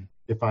 Mm.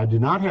 If I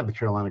did not have the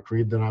Carolina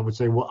Creed, then I would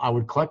say, well, I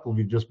would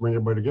collectively just bring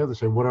everybody together and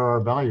say, what are our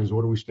values?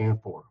 What do we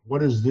stand for? What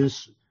does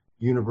this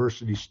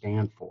university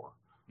stand for?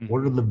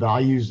 What are the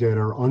values that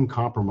are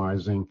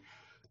uncompromising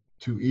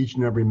to each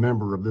and every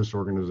member of this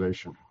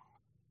organization?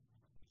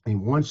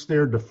 And once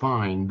they're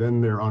defined, then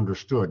they're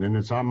understood. And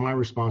it's on my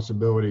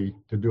responsibility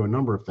to do a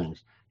number of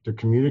things, to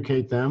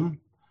communicate them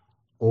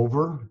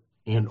over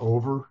and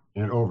over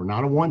and over.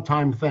 Not a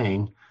one-time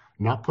thing,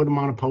 not put them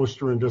on a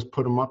poster and just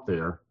put them up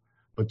there,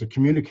 but to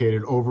communicate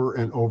it over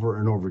and over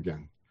and over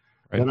again.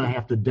 Right. Then I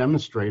have to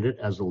demonstrate it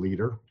as a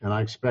leader, and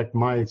I expect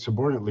my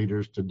subordinate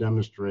leaders to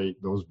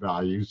demonstrate those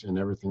values in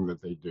everything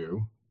that they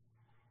do.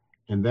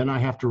 And then I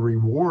have to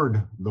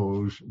reward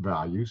those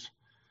values.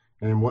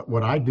 And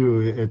what I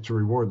do to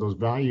reward those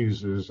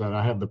values is that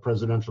I have the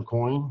presidential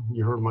coin.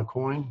 You heard of my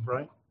coin,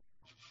 right?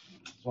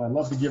 So I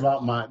love to give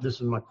out this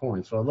is my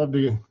coin. So I love to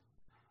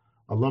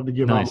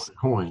give out my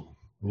coin.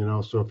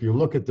 So if you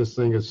look at this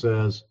thing, it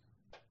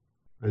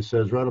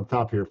says right up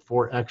top here,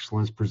 for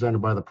excellence, presented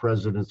by the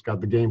president. It's got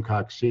the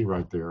Gamecock C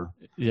right there.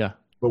 Yeah.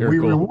 But we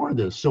reward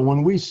this. So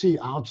when we see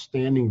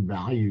outstanding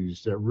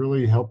values that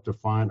really help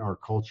define our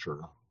culture,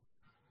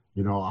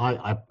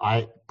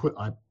 I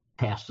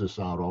pass this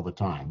out all the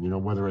time,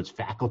 whether it's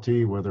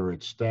faculty, whether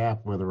it's staff,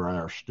 whether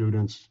our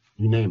students,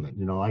 you name it.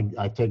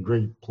 I take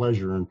great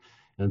pleasure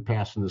in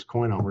passing this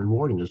coin out,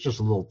 rewarding it. It's just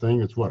a little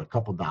thing. It's what, a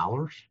couple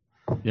 $?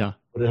 Yeah.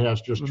 But it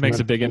has it makes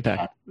a big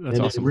impact. That's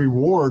and awesome. It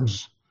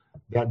rewards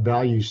that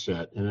value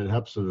set, and it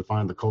helps to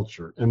define the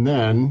culture. And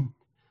then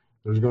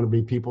there's going to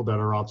be people that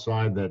are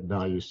outside that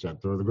value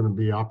set. They're going to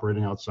be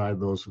operating outside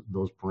those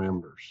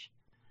parameters.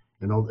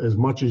 As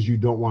much as you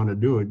don't want to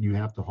do it, you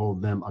have to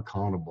hold them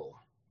accountable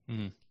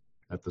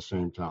at the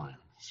same time.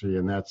 See,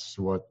 and that's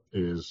what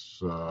is,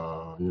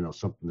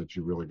 something that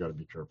you really got to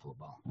be careful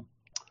about.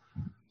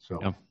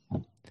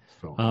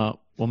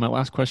 Well, my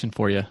last question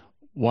for you,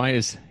 why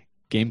is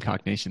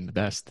Gamecock Nation the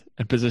best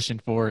and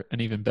positioned for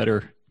an even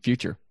better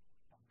future?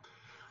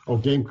 Oh,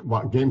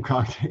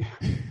 Gamecock.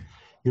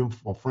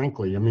 Well,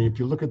 frankly, if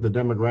you look at the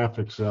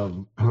demographics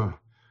of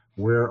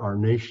where our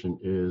nation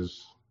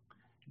is,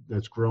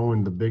 that's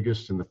growing the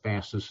biggest and the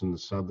fastest in the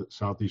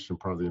southeastern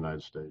part of the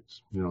United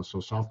States. So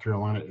South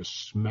Carolina is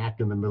smack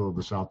in the middle of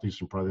the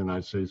southeastern part of the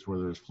United States,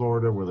 whether it's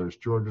Florida, whether it's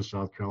Georgia,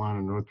 South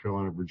Carolina, North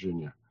Carolina,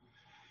 Virginia.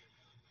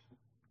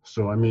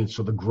 So,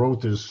 so the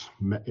growth is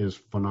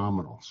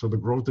phenomenal. So the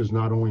growth is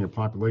not only in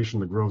population,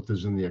 the growth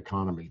is in the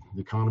economy.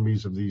 The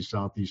economies of the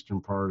southeastern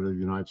part of the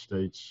United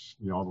States,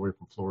 all the way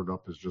from Florida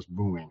up, is just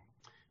booming.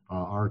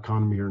 Our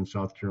economy here in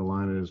South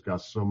Carolina has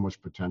got so much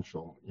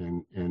potential,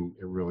 and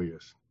it really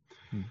is.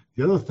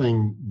 The other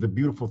thing, the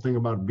beautiful thing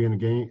about being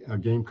a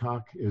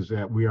Gamecock is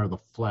that we are the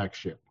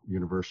flagship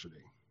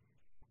university.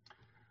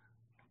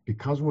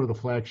 Because we're the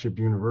flagship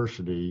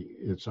university,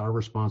 it's our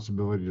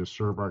responsibility to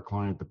serve our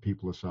client, the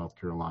people of South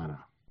Carolina.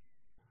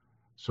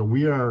 So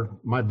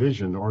my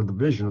vision, or the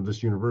vision of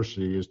this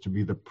university, is to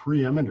be the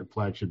preeminent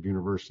flagship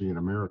university in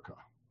America.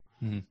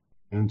 Mm-hmm.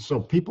 And so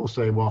people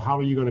say, well, how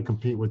are you going to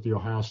compete with the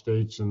Ohio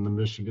States and the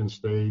Michigan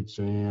States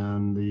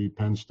and the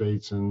Penn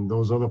States and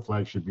those other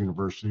flagship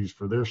universities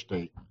for their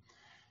state?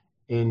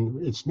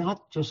 And it's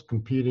not just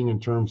competing in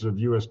terms of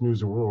U.S.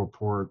 News and World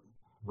Report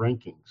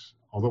rankings,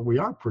 although we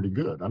are pretty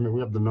good.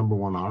 We have the number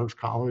one honors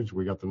college.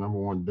 We got the number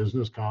one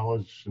business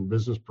college and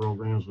business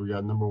programs. We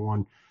got number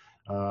one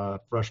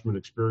freshman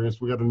experience.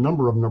 We got a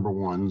number of number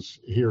ones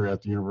here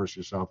at the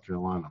University of South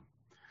Carolina.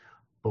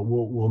 But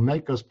what will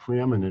make us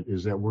preeminent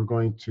is that we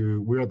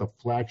are the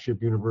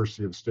flagship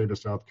university of the state of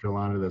South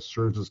Carolina that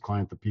serves its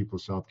client, the people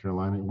of South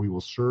Carolina, and we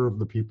will serve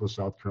the people of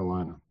South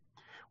Carolina.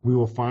 We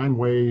will find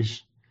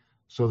ways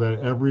so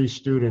that every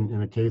student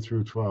in a K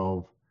through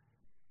 12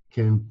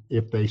 can,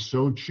 if they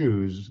so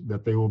choose,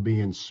 that they will be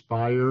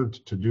inspired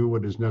to do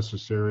what is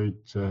necessary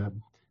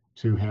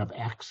to have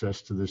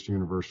access to this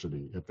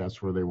university, if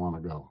that's where they want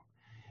to go.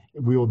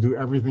 We will do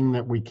everything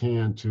that we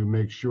can to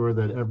make sure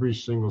that every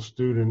single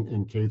student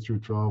in K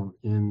through 12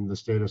 in the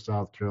state of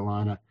South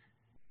Carolina,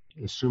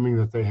 assuming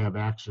that they have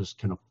access,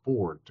 can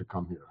afford to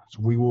come here. So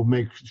we will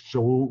make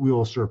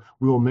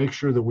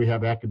sure that we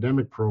have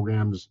academic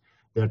programs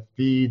that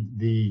feed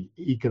the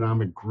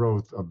economic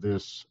growth of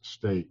this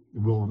state.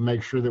 We'll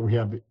make sure that we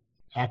have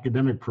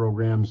academic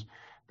programs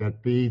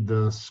that feed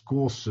the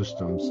school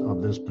systems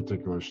of this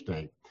particular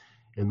state.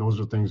 And those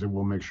are things that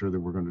we'll make sure that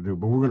we're going to do.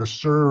 But we're going to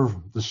serve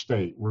the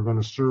state. We're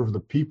going to serve the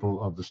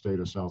people of the state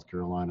of South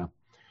Carolina.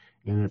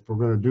 And if we're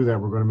going to do that,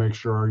 we're going to make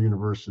sure our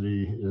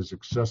university is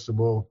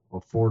accessible,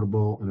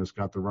 affordable, and it's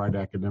got the right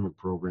academic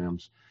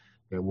programs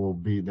that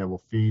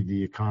will feed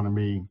the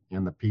economy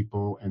and the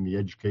people and the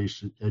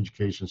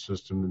education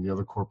system and the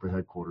other corporate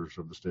headquarters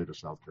of the state of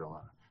South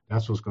Carolina.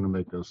 That's what's going to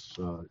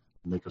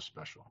make us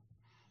special.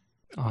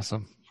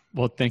 Awesome.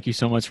 Well, thank you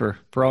so much for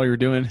all you're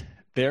doing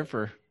there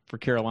for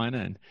Carolina,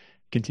 and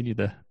continue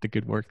the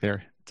good work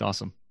there. It's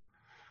awesome.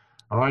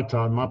 All right,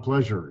 Todd, my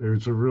pleasure.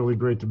 It's really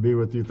great to be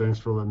with you. Thanks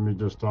for letting me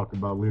just talk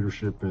about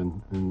leadership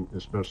and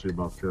especially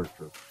about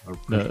character. I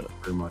appreciate it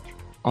very much.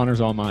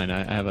 Honor's all mine.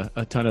 I have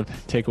a ton of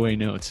takeaway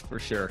notes for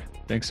sure.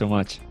 Thanks so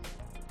much.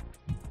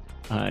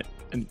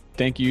 And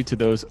thank you to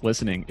those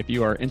listening. If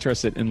you are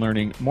interested in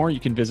learning more, you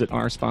can visit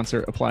our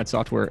sponsor, Applied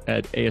Software,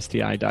 at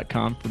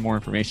ASTI.com for more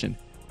information.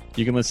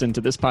 You can listen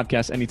to this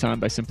podcast anytime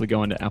by simply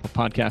going to Apple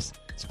Podcasts,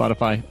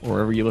 Spotify, or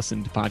wherever you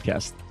listen to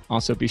podcasts.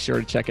 Also, be sure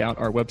to check out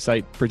our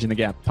website,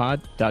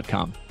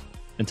 bridgingthegappod.com.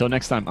 Until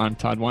next time, I'm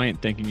Todd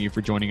Wyant, thanking you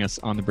for joining us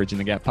on the Bridging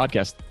the Gap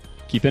podcast.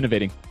 Keep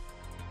innovating.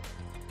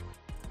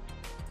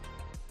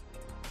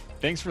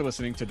 Thanks for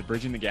listening to the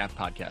Bridging the Gap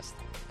podcast.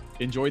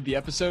 Enjoyed the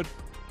episode?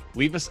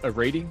 Leave us a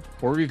rating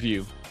or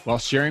review while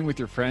sharing with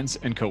your friends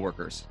and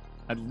coworkers.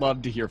 I'd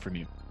love to hear from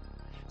you.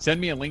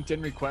 Send me a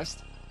LinkedIn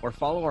request or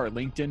follow our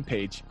LinkedIn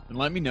page and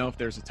let me know if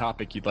there's a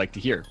topic you'd like to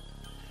hear.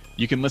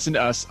 You can listen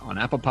to us on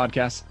Apple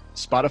Podcasts,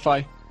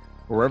 Spotify,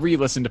 or wherever you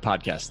listen to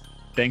podcasts.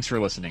 Thanks for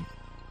listening.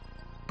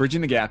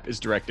 Bridging the Gap is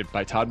directed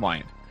by Todd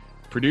Wyant,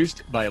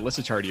 produced by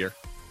Alyssa Chartier,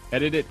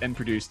 edited and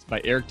produced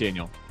by Eric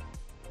Daniel.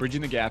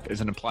 Bridging the Gap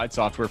is an Applied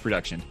Software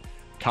production.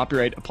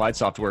 Copyright Applied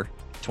Software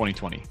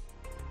 2020.